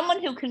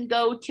someone who can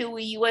go to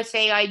a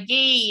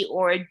USAID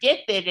or a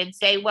DFID and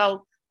say,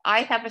 well,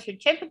 I have a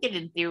certificate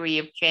in theory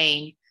of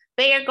change,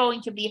 they are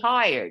going to be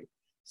hired.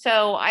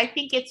 So I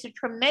think it's a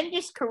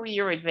tremendous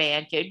career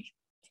advantage.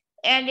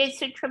 And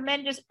it's a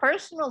tremendous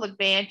personal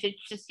advantage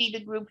to see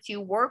the groups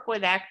you work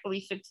with actually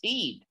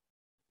succeed.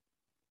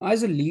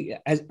 As a leader,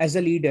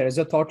 as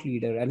a thought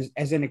leader, and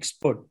as an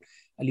expert,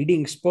 a leading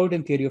expert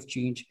in theory of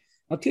change,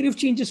 now, theory of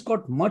change has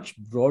got much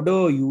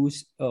broader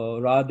use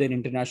rather than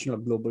international,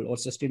 global, or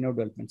sustainable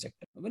development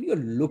sector. When you're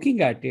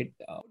looking at it,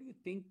 how do you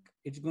think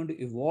it's going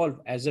to evolve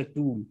as a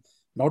tool,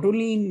 not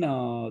only in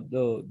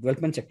the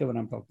development sector when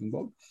I'm talking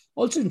about,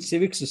 also in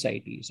civic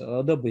societies or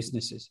other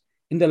businesses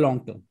in the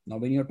long term? Now,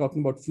 when you're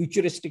talking about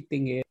futuristic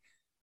thing here,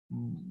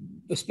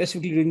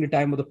 specifically during the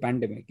time of the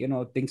pandemic,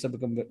 things have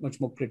become much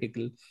more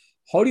critical.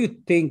 How do you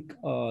think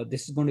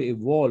this is going to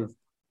evolve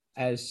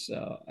as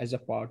a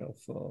part of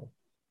tool?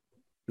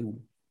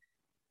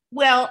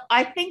 Well,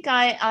 I think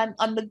I'm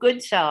on the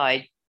good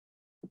side.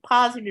 The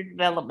positive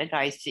development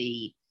I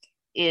see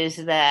is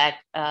that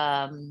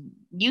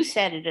you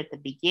said it at the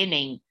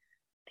beginning.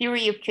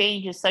 Theory of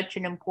change is such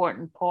an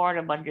important part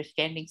of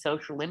understanding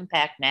social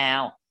impact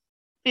now.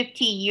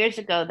 15 years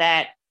ago,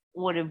 that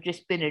would have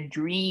just been a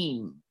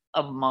dream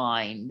of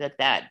mine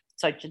that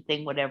such a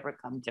thing would ever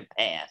come to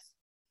pass.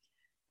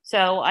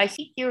 So I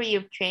see theory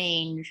of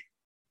change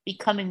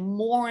becoming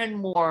more and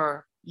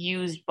more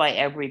used by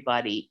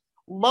everybody.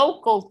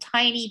 Local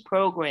tiny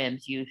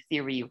programs use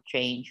theory of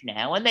change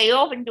now, and they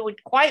often do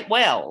it quite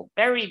well,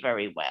 very,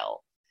 very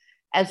well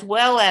as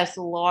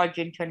the large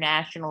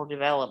international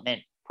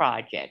development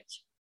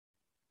projects.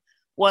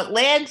 What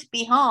lags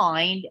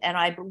behind, and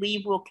I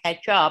believe will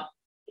catch up,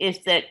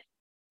 is that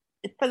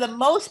for the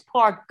most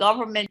part,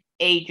 government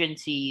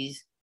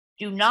agencies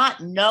do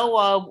not know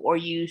of or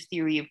use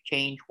theory of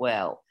change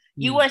well.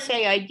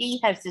 USAID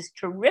has this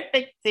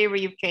terrific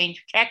theory of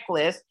change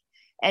checklist,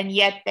 and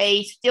yet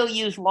they still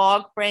use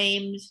log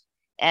frames,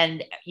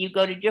 and you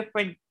go to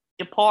different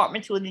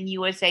departments within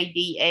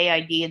USAID,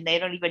 AID, and they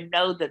don't even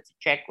know that the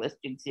checklist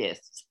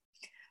exists.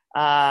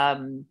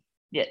 The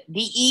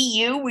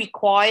EU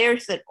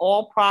requires that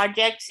all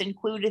projects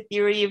include a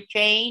theory of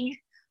change,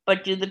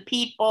 but do the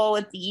people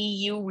at the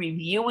EU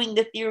reviewing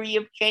the theory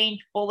of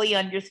change fully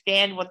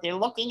understand what they're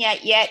looking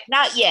at yet?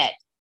 Not yet.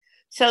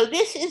 So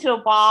this is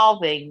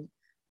evolving,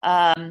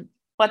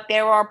 but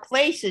there are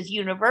places,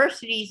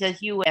 universities,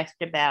 as you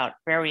asked about,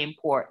 very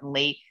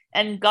importantly,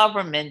 and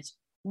governments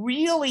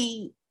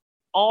really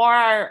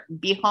are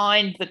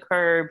behind the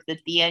curve that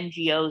the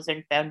NGOs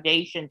and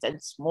foundations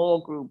and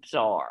small groups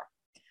are.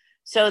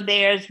 So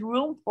there's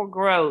room for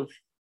growth,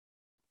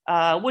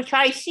 which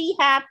I see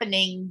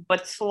happening,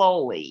 but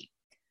slowly.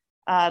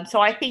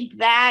 So I think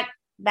that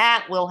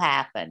will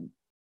happen.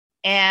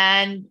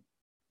 And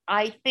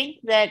I think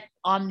that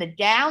on the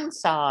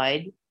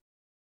downside,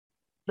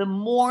 the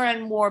more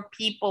and more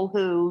people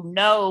who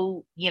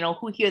know,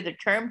 who hear the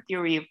term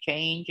theory of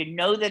change and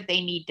know that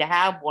they need to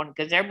have one,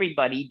 because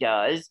everybody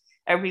does.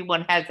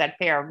 Everyone has that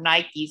pair of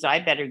Nikes. I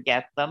better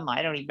get them.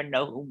 I don't even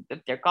know if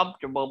they're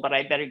comfortable, but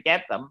I better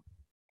get them.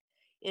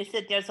 Is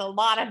that there's a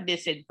lot of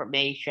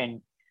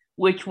misinformation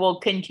which will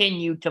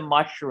continue to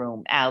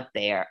mushroom out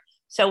there.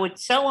 So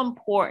it's so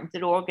important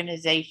that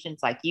organizations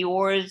like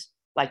yours,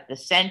 like the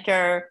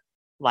Center,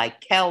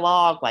 like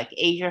Kellogg, like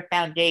Asia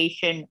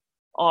Foundation,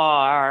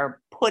 are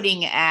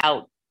putting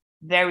out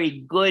very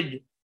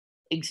good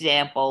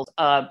examples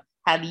of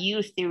how to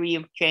use theory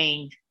of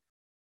change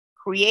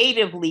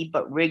creatively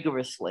but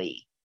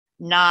rigorously,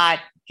 not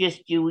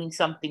just doing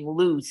something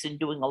loose and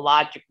doing a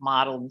logic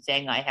model and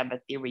saying I have a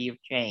theory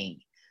of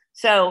change.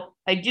 So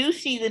I do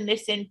see the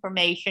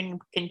misinformation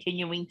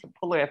continuing to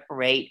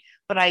proliferate,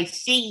 but I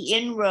see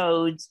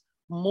inroads,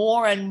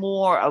 more and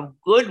more of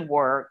good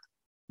work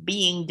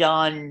being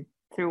done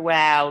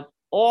throughout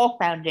all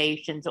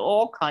foundations,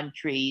 all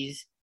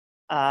countries.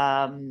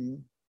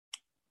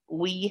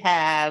 We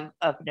have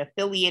an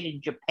affiliate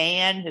in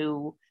Japan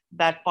who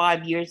about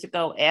 5 years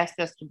ago asked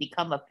us to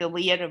become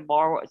affiliate and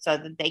borrow so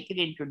that they could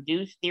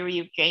introduce theory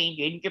of change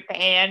in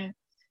Japan.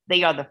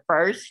 They are the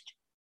first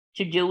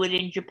to do it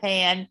in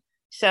Japan.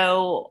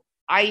 So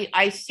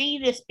I see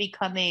this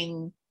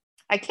becoming,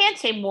 I can't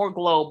say more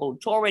global,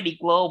 it's already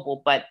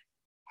global, but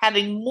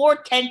having more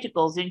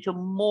tentacles into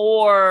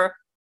more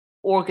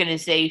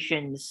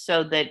organizations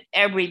so that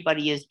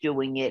everybody is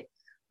doing it.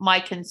 My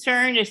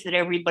concern is that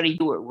everybody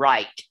do it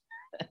right.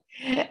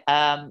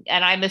 And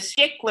I'm a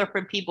stickler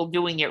for people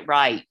doing it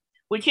right,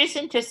 which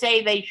isn't to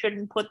say they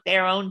shouldn't put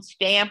their own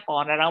stamp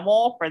on it. I'm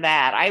all for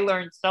that. I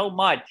learned so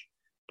much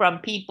from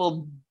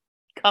people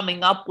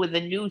coming up with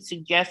a new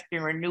suggestion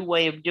or a new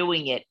way of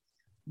doing it.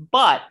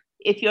 But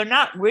if you're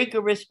not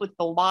rigorous with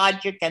the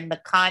logic and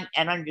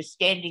and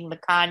understanding the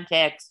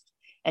context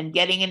and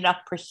getting enough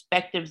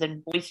perspectives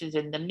and voices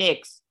in the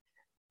mix,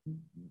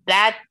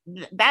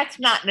 that's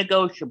not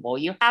negotiable.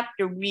 You have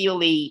to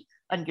really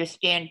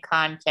understand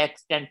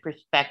context and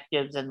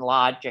perspectives and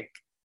logic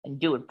and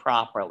do it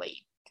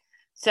properly.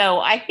 So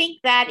I think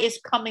that is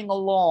coming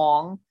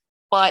along,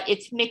 but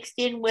it's mixed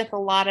in with a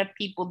lot of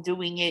people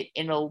doing it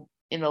in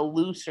a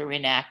loose or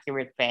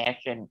inaccurate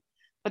fashion.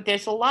 But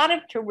there's a lot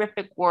of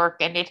terrific work,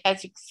 and it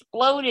has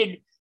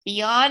exploded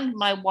beyond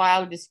my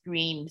wildest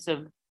dreams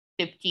of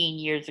 15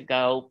 years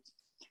ago.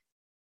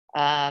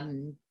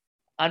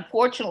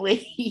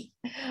 Unfortunately,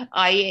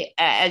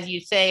 as you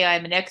say,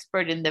 I'm an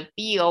expert in the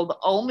field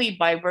only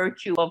by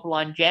virtue of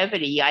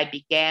longevity. I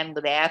began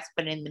with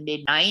Aspen in the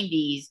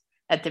mid-90s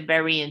at the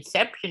very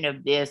inception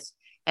of this,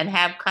 and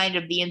have kind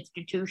of the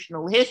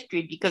institutional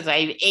history because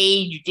I've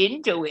aged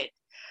into it.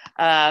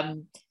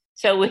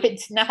 So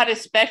it's not a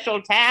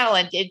special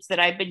talent. It's that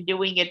I've been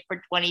doing it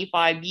for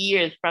 25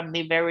 years from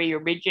the very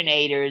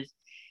originators.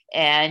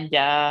 And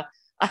I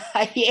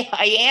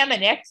am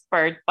an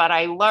expert, but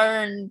I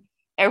learn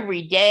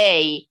every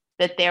day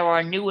that there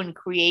are new and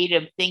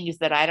creative things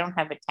that I don't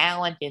have a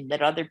talent in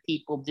that other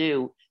people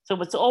do.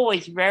 So it's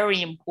always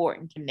very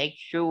important to make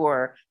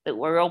sure that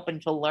we're open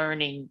to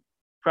learning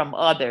from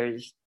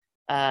others.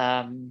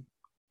 And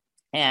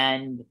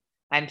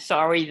I'm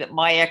sorry that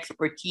my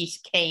expertise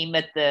came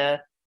at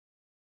the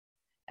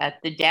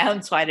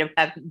downside of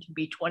having to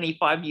be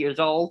 25 years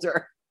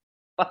older.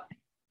 But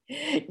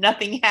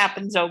nothing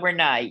happens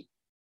overnight.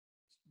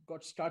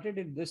 Got started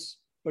in this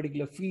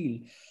particular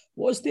field.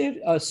 Was there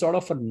a sort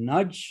of a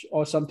nudge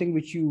or something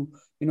which you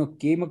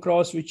came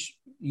across, which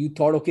you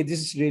thought, okay,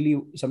 this is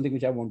really something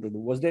which I want to do?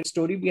 Was there a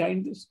story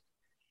behind this?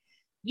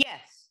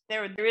 Yes,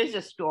 there is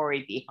a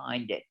story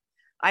behind it.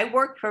 I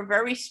worked for a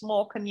very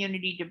small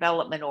community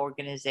development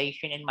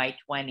organization in my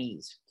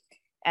 20s,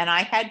 and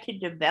I had to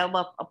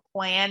develop a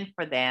plan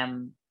for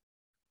them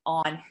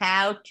on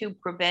how to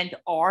prevent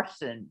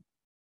arson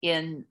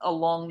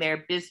along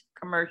their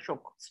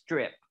commercial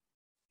strip.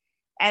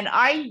 And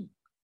I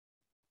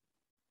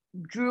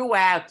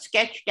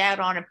sketched out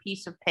on a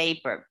piece of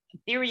paper.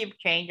 Theory of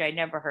change, I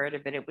never heard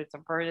of it. It was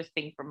the furthest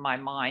thing from my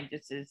mind.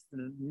 This is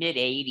the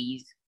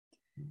mid-'80s.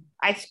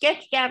 I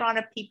sketched out on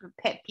a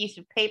piece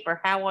of paper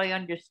how I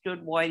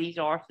understood why these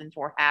arsons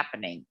were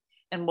happening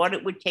and what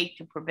it would take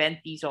to prevent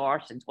these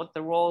arsons, what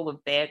the role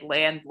of bad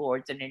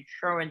landlords and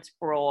insurance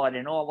fraud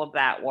and all of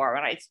that were.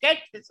 And I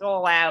sketched this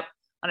all out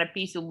on a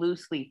piece of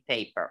loose leaf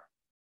paper.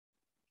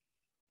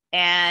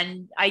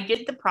 And I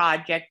did the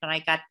project and I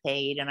got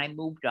paid and I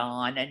moved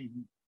on and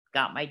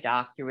got my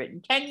doctorate.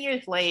 And 10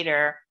 years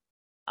later,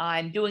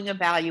 I'm doing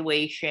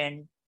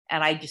evaluation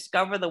and I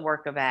discover the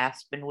work of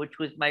Aspen, which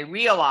was my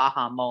real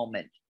aha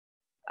moment.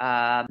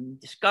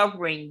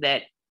 Discovering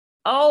that,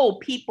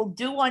 people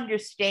do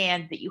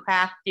understand that you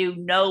have to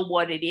know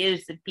what it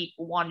is that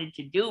people wanted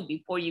to do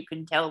before you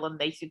can tell them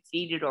they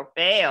succeeded or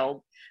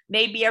failed.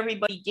 Maybe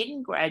everybody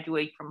didn't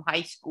graduate from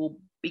high school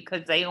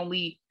because they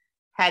only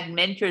had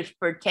mentors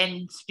for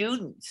 10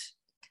 students.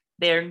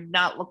 They're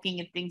not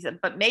looking at things,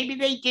 but maybe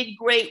they did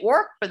great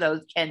work for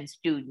those 10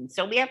 students.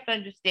 So we have to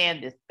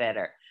understand this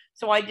better.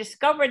 So I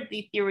discovered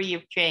the theory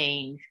of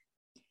change,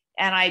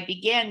 and I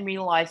began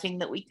realizing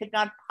that we could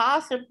not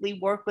possibly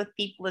work with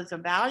people as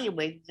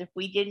evaluators if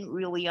we didn't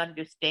really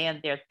understand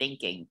their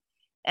thinking.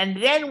 And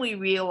then we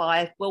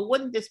realized, well,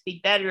 wouldn't this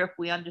be better if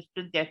we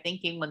understood their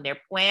thinking when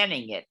they're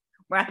planning it,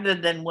 rather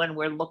than when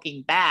we're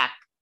looking back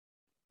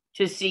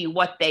to see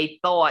what they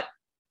thought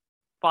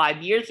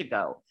 5 years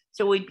ago.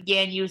 So we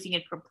began using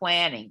it for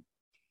planning.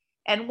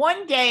 And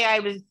one day I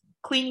was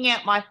cleaning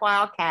out my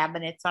file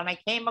cabinets and I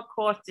came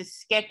across this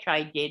sketch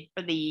I did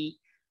for the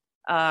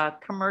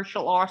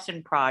commercial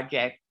arson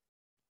project.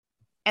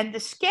 And the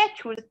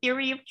sketch was a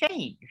theory of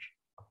change.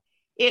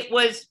 It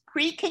was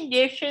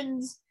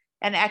preconditions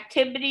and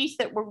activities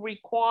that were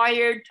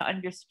required to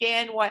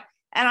understand what.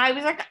 And I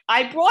was like,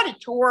 I brought it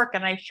to work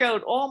and I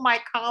showed all my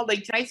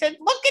colleagues and I said,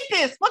 look at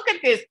this, look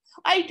at this.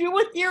 I drew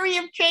a theory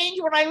of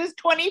change when I was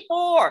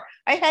 24.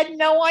 I had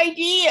no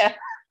idea.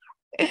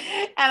 And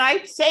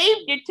I've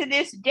saved it to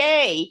this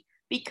day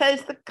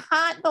because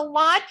the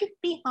logic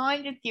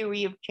behind a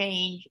theory of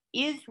change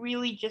is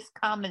really just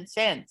common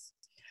sense.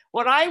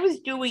 What I was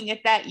doing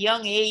at that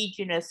young age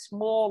in a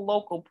small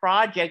local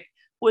project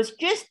was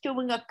just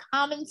doing a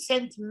common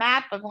sense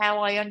map of how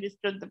I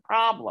understood the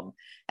problem.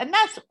 And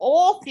that's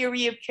all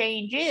theory of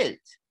change is.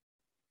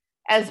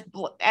 As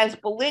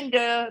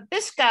Belinda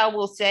Biscoe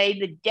will say,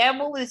 the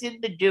devil is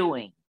in the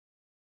doing.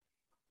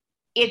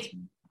 It's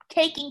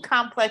taking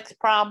complex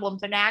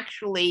problems and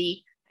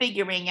actually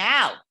figuring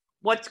out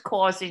what's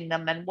causing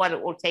them and what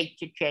it will take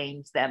to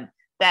change them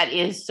that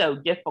is so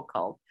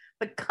difficult.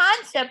 The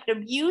concept of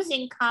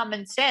using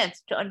common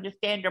sense to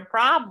understand a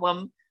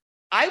problem,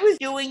 I was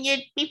doing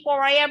it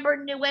before I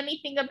ever knew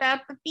anything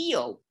about the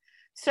field.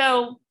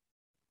 So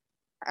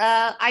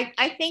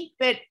I think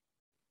that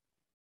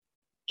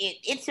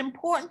it's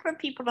important for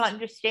people to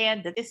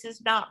understand that this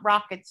is not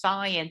rocket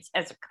science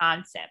as a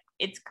concept.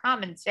 It's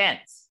common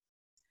sense.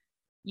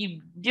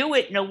 You do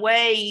it in a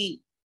way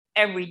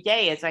every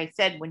day, as I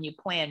said, when you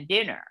plan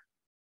dinner.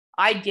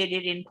 I did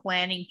it in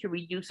planning to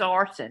reduce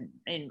arson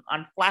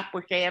on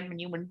Flatbush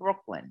Avenue in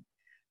Brooklyn.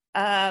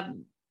 But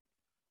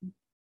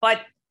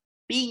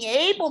being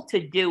able to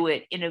do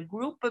it in a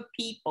group of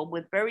people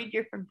with very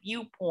different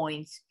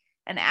viewpoints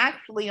and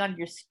actually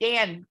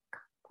understand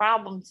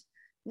problems,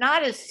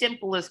 not as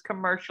simple as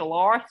commercial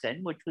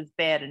arson, which was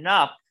bad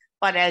enough,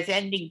 but as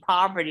ending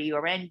poverty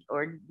or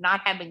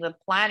not having the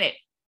planet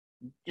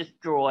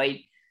destroyed,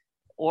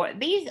 or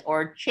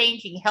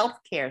changing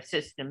healthcare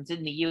systems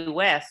in the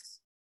US.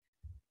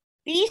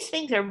 These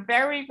things are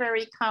very,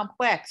 very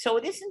complex. So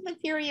it isn't the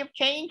theory of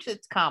change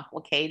that's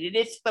complicated,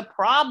 it's the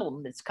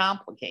problem that's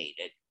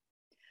complicated.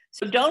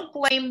 So don't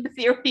blame the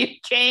theory of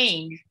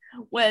change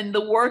when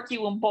the work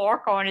you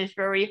embark on is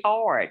very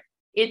hard.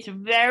 It's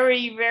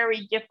very,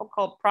 very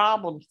difficult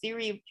problems.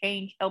 Theory of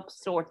change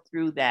helps sort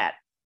through that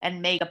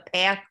and make a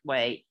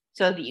pathway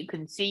so that you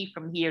can see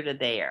from here to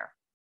there.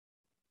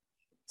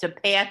 It's a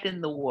path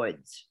in the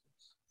woods,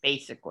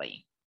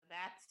 basically.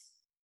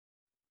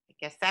 I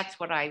guess that's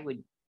what I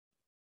would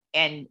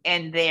end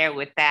there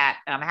with that.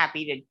 I'm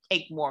happy to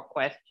take more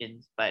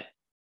questions, but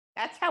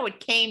that's how it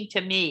came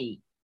to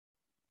me.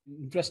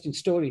 Interesting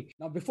story.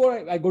 Now,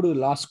 before I go to the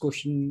last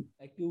question,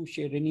 I'd like to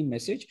share any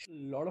message.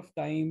 A lot of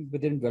time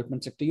within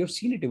development sector, you've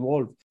seen it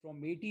evolve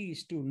from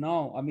 80s to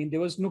now. I mean, there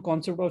was no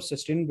concept of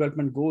sustainable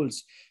development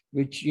goals,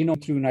 which,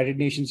 through United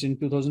Nations in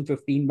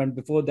 2015. But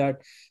before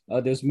that,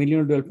 there's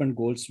Millennium Development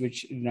Goals,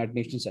 which United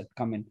Nations had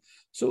come in.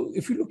 So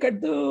if you look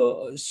at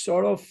the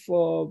sort of,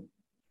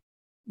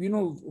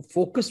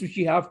 focus which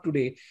we have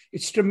today,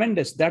 it's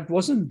tremendous. That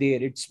wasn't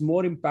there. It's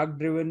more impact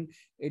driven.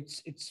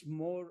 It's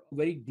more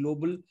very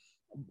global.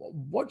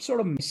 What sort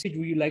of message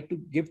would you like to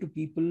give to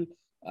people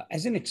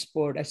as an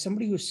expert, as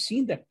somebody who's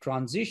seen that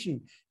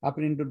transition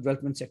happen into the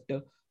development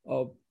sector,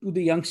 to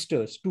the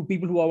youngsters, to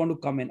people who want to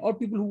come in, or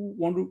people who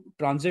want to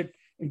transit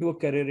into a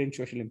career in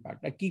social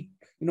impact. I keep,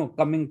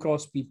 coming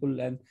across people,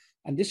 and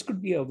this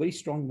could be a very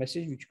strong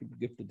message which could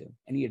give to them.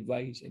 Any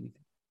advice,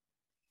 anything?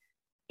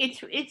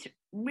 It's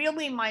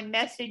really, my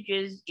message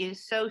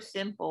is so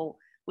simple,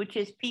 which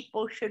is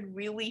people should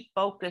really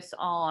focus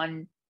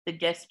on the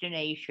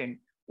destination.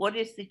 What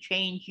is the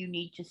change you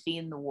need to see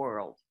in the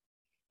world?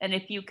 And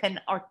if you can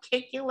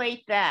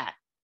articulate that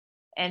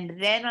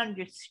and then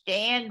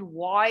understand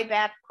why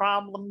that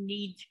problem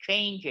needs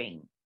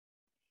changing,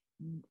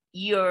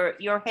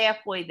 you're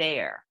halfway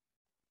there.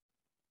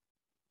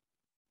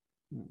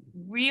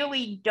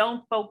 Really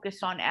don't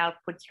focus on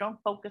outputs. Don't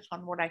focus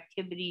on what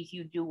activities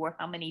you do or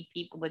how many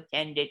people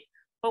attend it.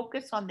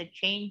 Focus on the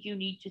change you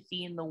need to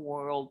see in the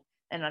world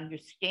and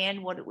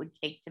understand what it would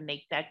take to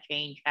make that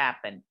change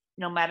happen,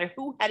 no matter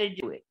who had to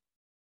do it.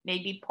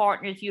 Maybe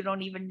partners you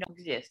don't even know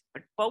exist,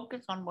 but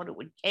focus on what it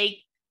would take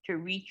to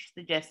reach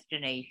the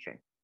destination.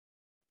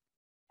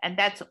 And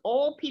that's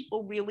all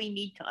people really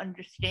need to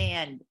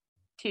understand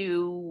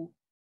to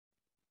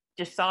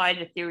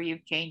decide a theory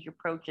of change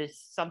approach is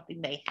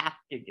something they have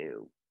to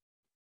do.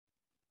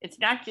 It's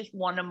not just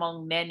one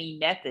among many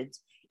methods.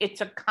 It's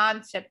a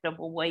concept of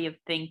a way of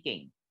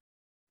thinking,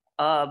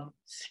 of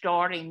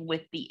starting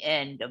with the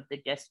end of the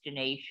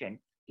destination,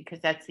 because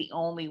that's the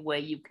only way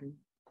you can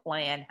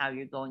plan how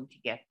you're going to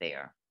get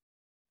there.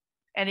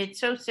 And it's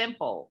so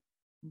simple,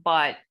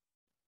 but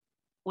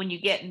when you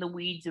get in the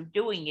weeds of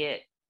doing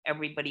it,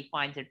 everybody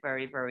finds it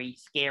very, very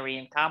scary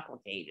and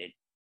complicated.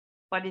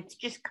 But it's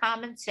just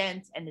common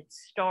sense, and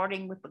it's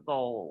starting with the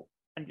goal,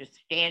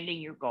 understanding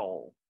your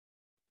goal.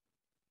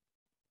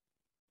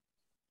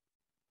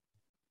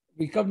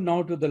 We come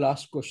now to the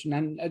last question,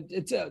 and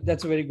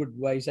that's a very good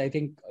advice. I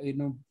think,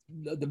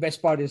 the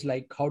best part is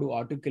like how to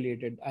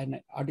articulate it,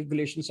 and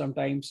articulation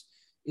sometimes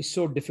is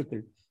so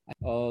difficult.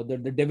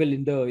 The devil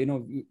in the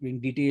in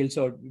details,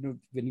 or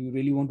when you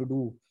really want to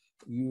do,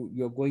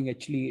 you're going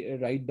actually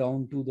right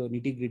down to the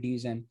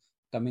nitty-gritties and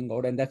coming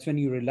out, and that's when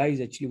you realize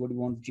actually what you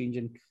want to change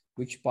and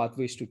which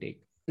pathways to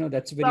take.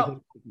 That's a very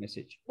good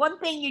message. One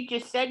thing you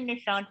just said,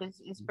 Nishant,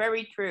 is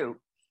very true.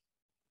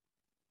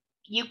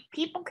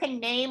 People can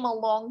name a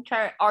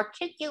long-term,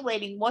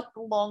 articulating what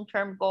the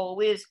long-term goal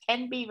is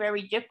can be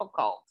very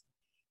difficult.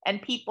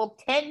 And people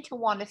tend to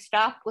want to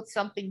stop with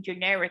something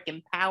generic,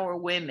 empower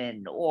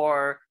women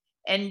or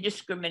end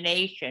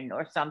discrimination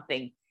or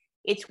something.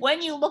 It's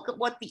when you look at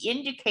what the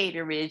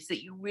indicator is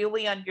that you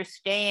really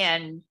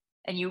understand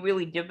and you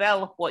really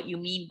develop what you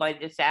mean by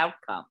this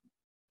outcome.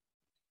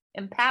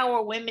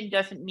 Empower women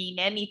doesn't mean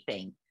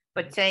anything,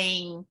 but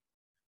saying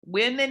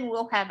women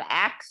will have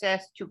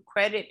access to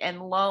credit and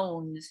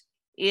loans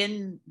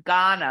in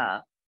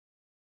Ghana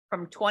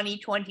from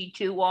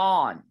 2022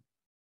 on.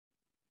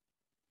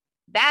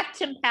 That's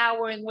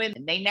empowering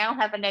women. They now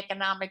have an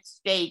economic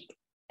stake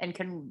and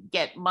can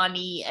get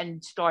money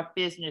and start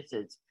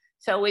businesses.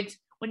 So it's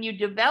when you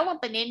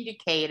develop an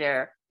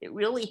indicator, it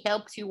really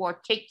helps you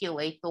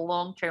articulate the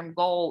long-term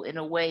goal in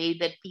a way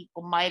that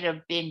people might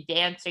have been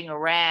dancing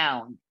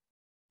around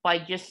by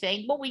just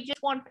saying, well, we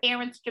just want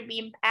parents to be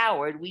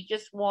empowered. We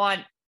just want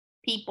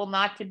people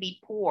not to be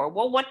poor.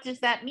 Well, what does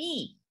that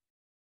mean?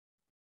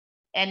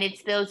 And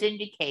it's those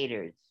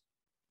indicators.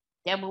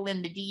 Devil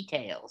in the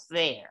details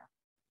there.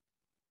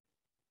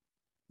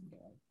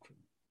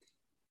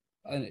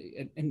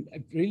 And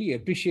I really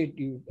appreciate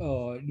you,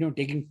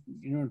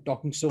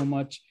 talking so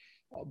much.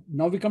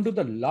 Now we come to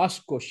the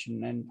last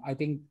question, and I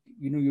think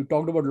you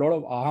talked about a lot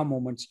of aha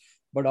moments,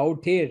 but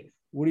out here,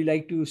 would you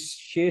like to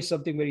share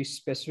something very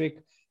specific,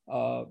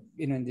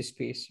 in this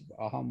space,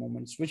 aha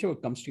moments, whichever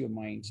comes to your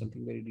mind,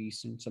 something very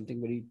recent, something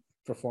very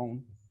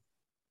profound?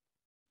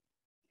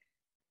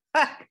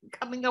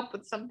 Coming up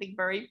with something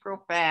very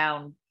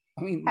profound.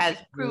 I mean, has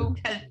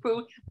proved.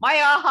 My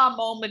aha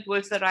moment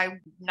was that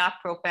I'm not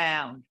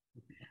profound.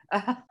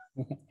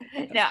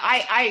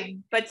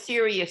 But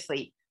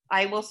seriously,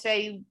 I will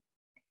say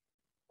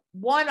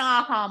one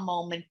aha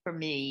moment for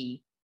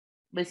me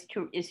is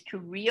to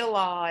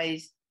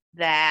realize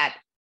that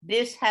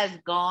this has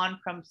gone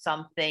from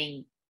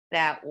something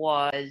that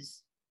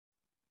was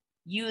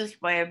used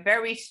by a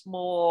very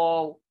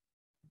small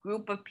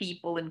group of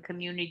people in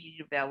community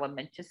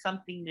development to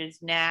something that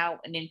is now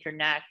an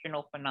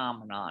international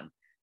phenomenon.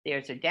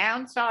 There's a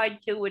downside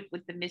to it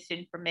with the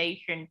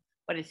misinformation,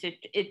 but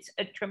it's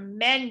a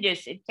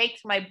tremendous, it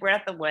takes my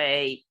breath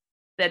away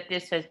that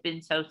this has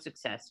been so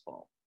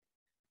successful.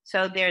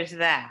 So there's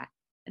that.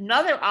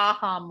 Another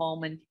aha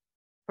moment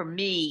for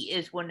me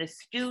is when a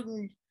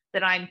student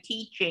that I'm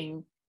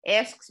teaching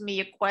asks me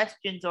a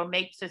question or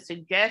makes a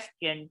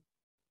suggestion,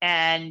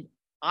 and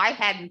I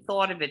hadn't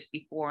thought of it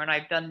before, and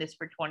I've done this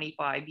for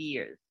 25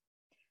 years.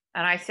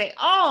 And I say,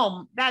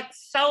 oh, that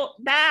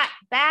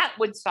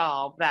would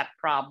solve that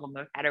problem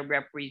of how to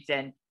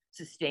represent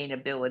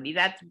sustainability.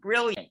 That's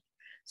brilliant.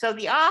 So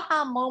the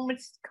aha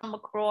moments come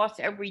across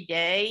every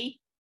day.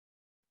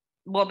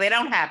 Well, they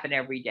don't happen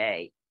every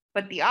day,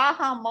 but the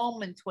aha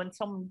moments when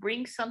someone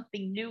brings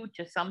something new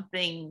to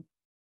something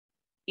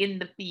in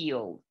the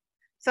field.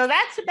 So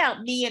that's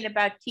about me and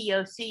about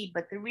TOC,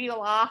 but the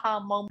real aha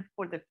moment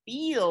for the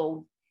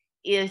field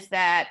is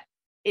that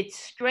its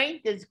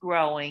strength is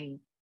growing,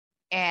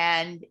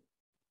 and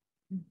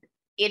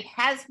it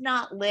has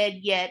not led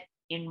yet,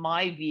 in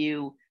my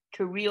view,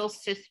 to real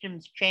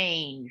systems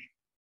change.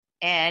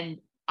 And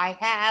I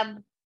have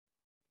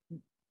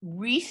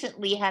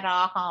recently had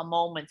aha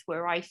moments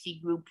where I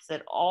see groups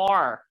that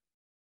are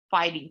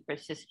fighting for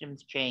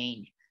systems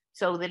change,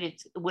 so that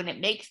it's when it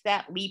makes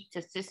that leap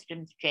to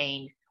systems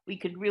change, we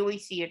could really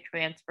see a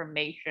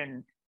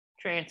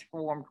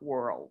transformed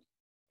world.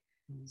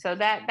 So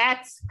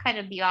that's kind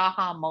of the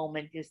aha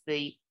moment, is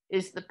the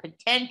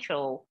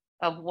potential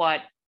of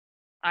what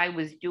I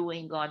was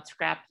doing on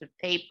scraps of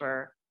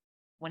paper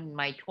when in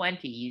my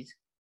 20s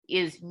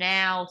is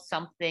now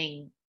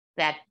something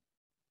that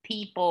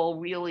people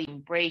really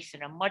embrace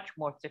in a much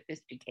more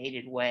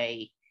sophisticated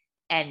way,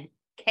 and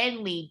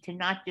can lead to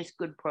not just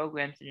good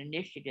programs and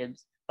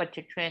initiatives, but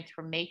to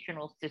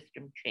transformational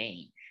system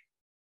change.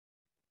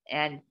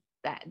 And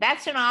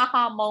that's an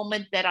aha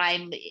moment that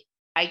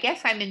I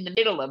guess I'm in the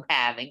middle of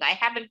having. I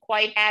haven't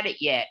quite had it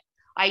yet.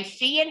 I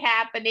see it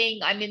happening.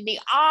 I'm in the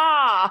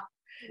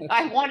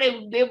I want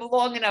to live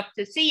long enough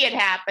to see it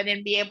happen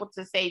and be able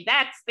to say,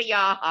 that's the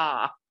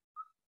aha.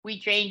 We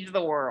changed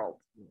the world.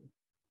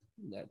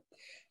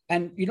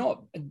 And,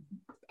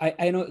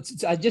 I know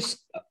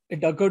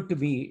it occurred to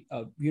me,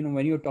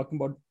 when you were talking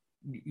about,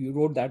 you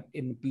wrote that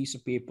in a piece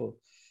of paper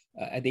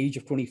at the age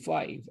of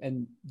 25,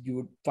 and you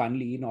would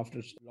finally, after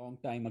a long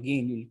time,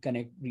 again, you'll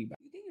connect, rebound.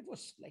 Do you think it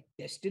was like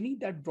destiny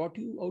that brought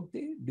you out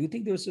there? Do you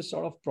think there was a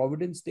sort of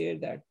providence there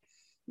that,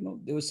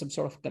 there was some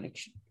sort of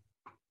connection?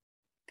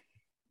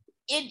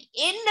 In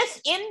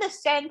the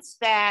sense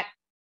that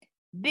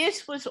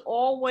this was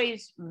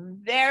always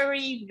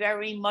very,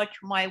 very much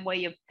my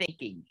way of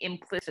thinking,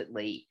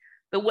 implicitly,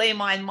 the way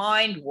my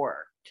mind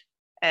worked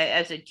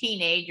as a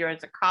teenager,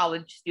 as a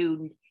college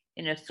student,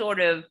 in a sort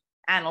of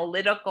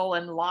analytical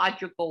and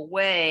logical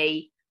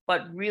way,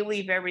 but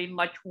really very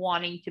much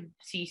wanting to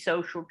see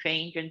social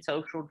change and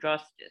social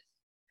justice.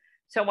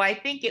 So I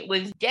think it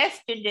was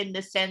destined in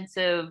the sense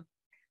of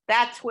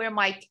that's where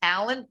my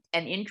talent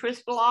and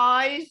interest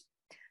lies.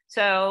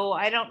 So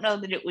I don't know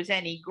that it was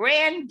any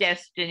grand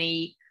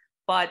destiny,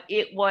 but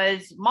it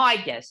was my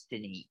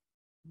destiny.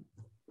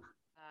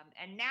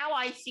 And now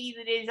I see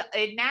that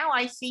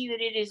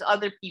it is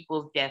other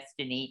people's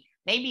destiny.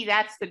 Maybe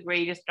that's the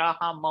greatest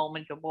aha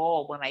moment of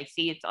all, when I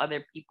see it's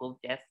other people's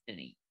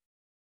destiny.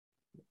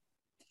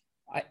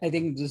 I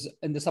think this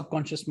in the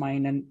subconscious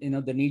mind,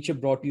 and the nature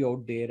brought you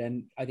out there,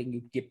 and I think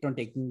you kept on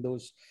taking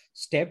those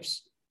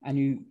steps, and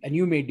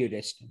you made your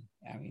destiny.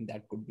 I mean,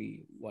 that could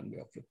be one way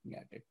of looking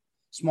at it.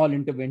 Small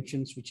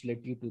interventions which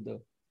led you to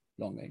the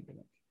longer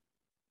intervention.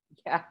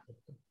 Yeah.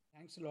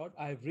 Thanks a lot.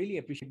 I really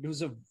appreciate it. It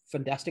was a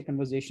fantastic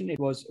conversation. It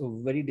was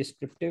very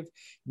descriptive.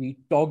 We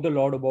talked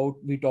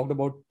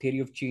about theory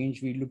of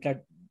change. We looked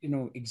at,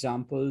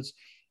 examples,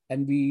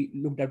 and we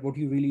looked at what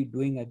you're really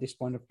doing at this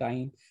point of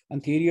time.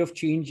 And theory of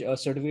change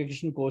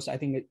certification course, I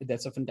think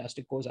that's a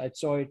fantastic course. I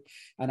saw it,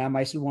 and I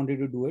myself wanted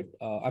to do it.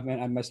 I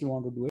myself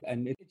want to do it,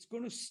 and it's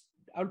going to.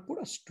 I'll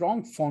put a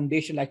strong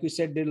foundation. Like you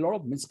said, there are a lot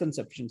of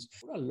misconceptions.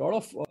 Put a lot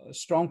of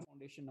strong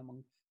foundation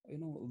among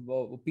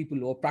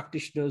people or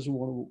practitioners who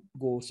want to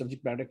go,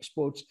 subject matter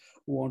experts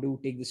who want to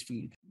take this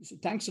field. So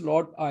thanks a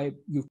lot.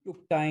 You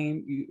took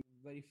time,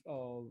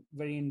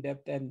 very in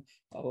depth and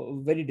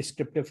very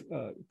descriptive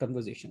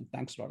conversation.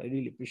 Thanks a lot. I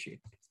really appreciate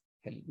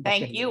it.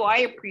 Thank you. I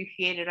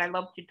appreciate it. I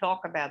love to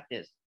talk about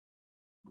this.